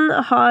 han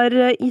har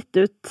gitt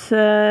ut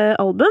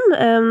album,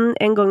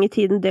 En gang i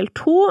tiden del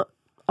 2,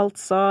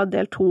 altså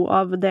del 2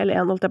 av del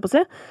 1, holdt jeg på å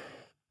si.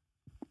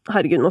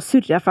 Herregud, nå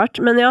surrer jeg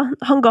fælt, men ja,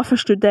 han ga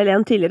først ut del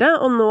 1 tidligere,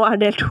 og nå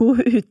er del 2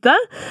 ute.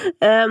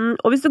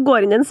 Og hvis du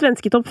går inn i den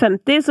svenske topp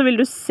 50, så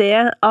vil du se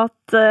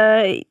at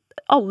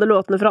alle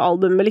låtene fra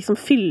albumet liksom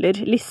fyller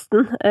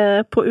listen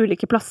på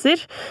ulike plasser.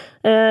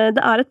 Det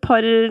er et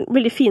par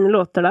veldig fine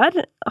låter der.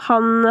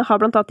 Han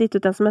har blant annet gitt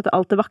ut den som heter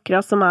Alt det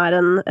vakre, som er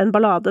en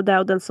ballade. Det er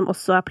jo den som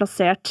også er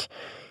plassert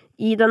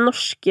i den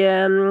norske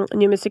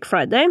New Music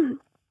Friday.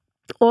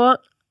 Og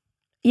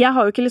jeg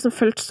har jo ikke liksom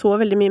følt så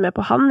veldig mye med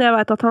på han. Jeg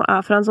vet at han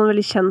er fra en sånn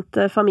veldig kjent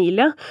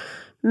familie.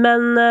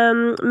 Men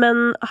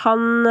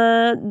han,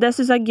 det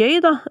synes jeg er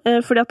gøy da,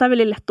 fordi at det er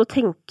veldig lett å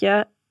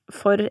tenke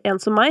for en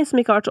som meg, som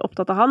ikke har vært så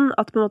opptatt av han,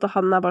 at på en måte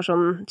han er bare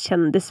sånn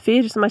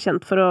kjendisfyr, som er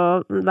kjent for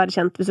å være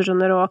kjent, hvis du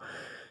skjønner, og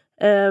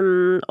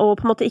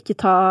på en måte ikke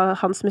ta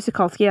hans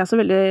musikalske jeg så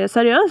veldig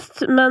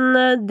seriøst, men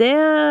det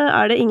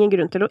er det ingen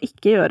grunn til å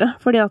ikke gjøre,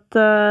 fordi at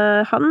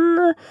han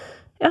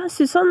jeg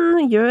synes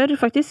han gjør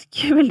faktisk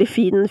veldig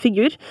fin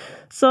figur,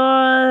 så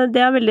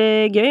det er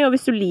veldig gøy, og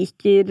hvis du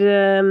liker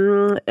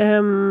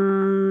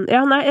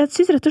jeg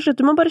synes rett og slett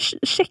du må bare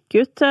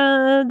sjekke ut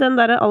den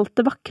der Alt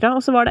det vakre,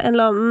 og så var det en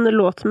eller annen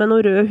låt med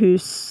noe røde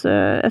hus,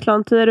 et eller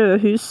annet røde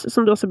hus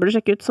som du også burde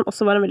sjekke ut, som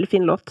også var en veldig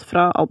fin låt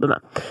fra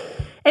albumet.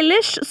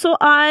 Ellers så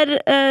er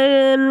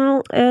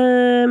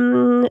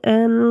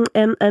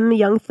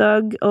Young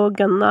Thug og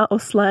Gunna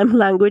og Slime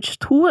Language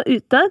 2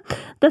 ute.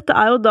 Dette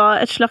er jo da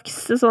et slags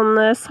sånn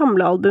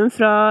samlealbum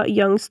fra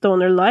Young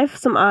Stoner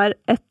Life, som er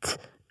et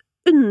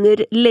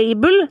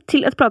underlabel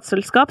til et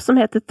plateselskap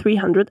som heter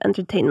 300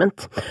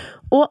 Entertainment.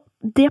 Og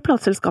det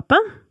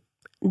plateselskapet,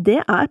 det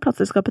er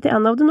plateselskapet til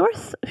Anne of the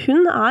North.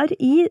 Hun er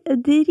i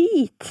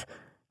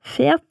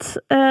fet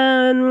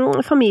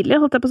familie,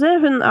 holdt jeg på å si.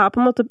 Hun er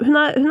på en måte, hun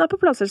er på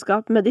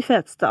plateselskap med de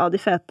feteste av de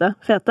fete.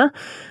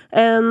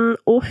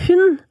 Og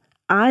hun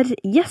er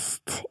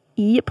gjest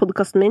i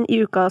podcasten min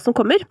i uka som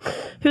kommer.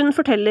 Hun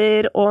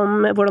forteller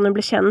om hvordan hun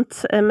ble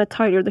kjent med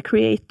Tyler, the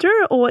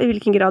Creator, og i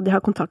hvilken grad de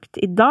har kontakt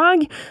i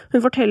dag.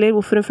 Hun forteller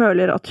hvorfor hun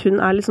føler at hun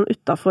er litt sånn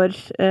utenfor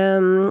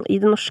i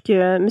det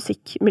norske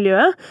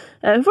musikkmiljøet.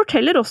 Hun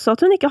forteller også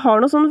at hun ikke har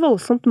noe sånn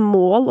voldsomt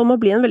mål om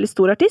å bli en veldig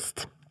stor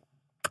artist,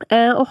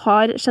 og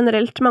har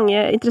generelt mange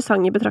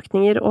interessante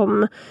betraktninger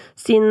om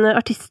sin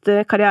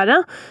artistkarriere.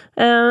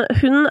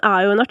 Hun er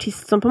jo en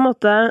artist som på en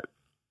måte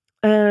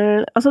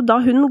altså da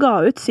hun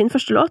ga ut sin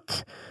første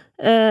låt,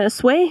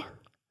 Sway,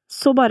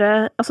 så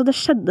bare, altså det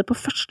skjedde på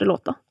første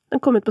låta. Den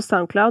kom ut på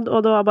SoundCloud,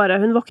 og det var bare,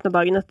 hun våkna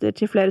dagen etter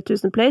til flere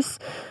tusen plays,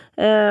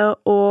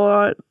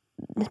 og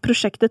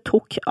prosjektet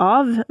tok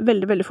av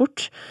veldig, veldig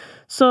fort.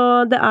 Så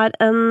det er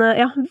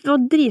det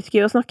var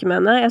dritgøy å snakke med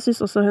henne. Jeg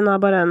synes også hun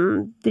er bare en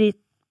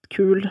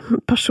dritkul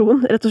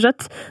person, rett og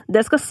slett.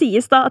 Det skal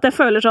sies da, at jeg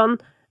føler sånn,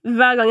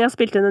 hver gang jeg har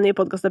spilt inn en ny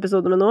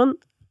podcast-episode med noen,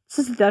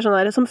 så sitter jeg sånn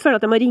her, som føler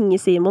at jeg må ringe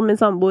Simon, min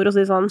samboer, og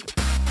si sånn,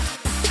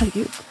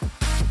 herregud,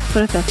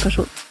 for en fet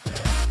person.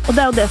 Og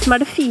det er jo det som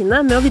er det fine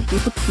med å virkelig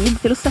få tid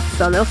til å sette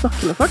seg ned og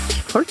snakke med folk.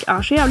 Folk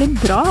er så jævlig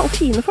bra og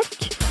fine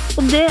folk.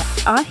 Og det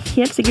er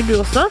helt sikkert du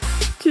også.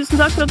 Tusen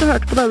takk for at du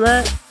hørte på denne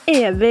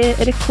evig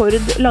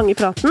rekordlange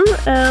praten.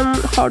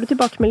 Har du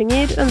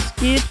tilbakemeldinger,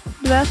 ønsker,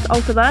 du vet,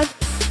 alt det der,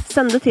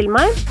 send det til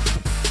meg.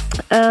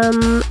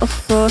 Og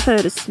så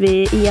høres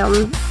vi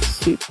igjen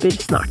super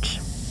snart.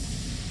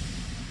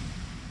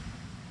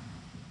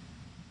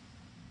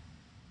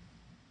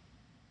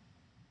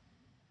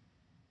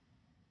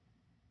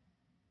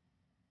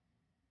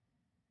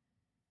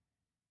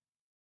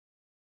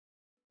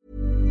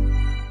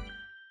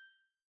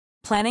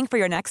 Planning for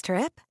your next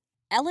trip?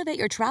 Elevate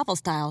your travel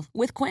style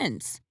with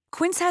Quince.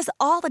 Quince has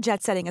all the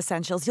jet-setting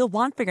essentials you'll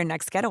want for your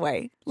next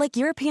getaway, like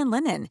European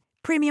linen,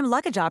 premium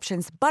luggage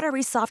options,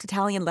 buttery soft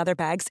Italian leather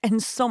bags,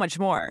 and so much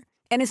more.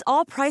 And is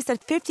all priced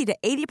at 50 to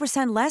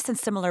 80% less than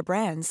similar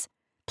brands.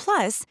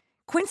 Plus,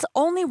 Quince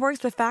only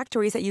works with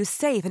factories that use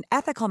safe and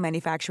ethical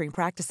manufacturing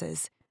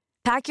practices.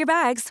 Pack your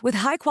bags with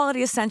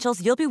high-quality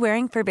essentials you'll be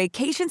wearing for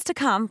vacations to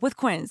come with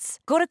Quince.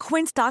 Go to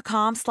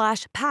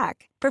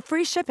quince.com/pack for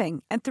free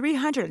shipping and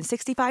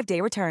 365-day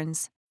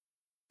returns.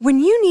 When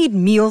you need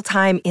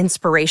mealtime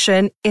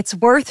inspiration, it's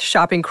worth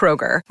shopping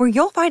Kroger, where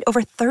you'll find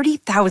over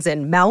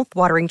 30,000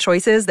 mouth-watering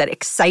choices that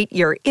excite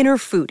your inner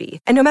foodie.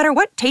 And no matter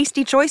what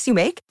tasty choice you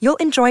make,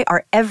 you'll enjoy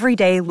our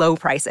everyday low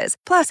prices,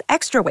 plus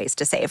extra ways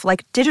to save,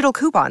 like digital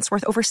coupons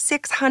worth over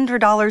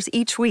 $600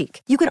 each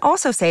week. You can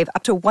also save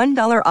up to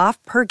 $1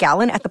 off per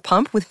gallon at the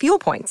pump with fuel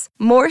points.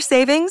 More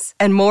savings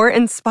and more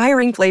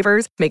inspiring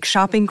flavors make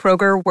shopping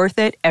Kroger worth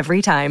it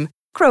every time.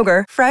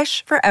 Kroger,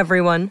 fresh for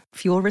everyone.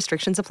 Fuel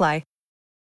restrictions apply.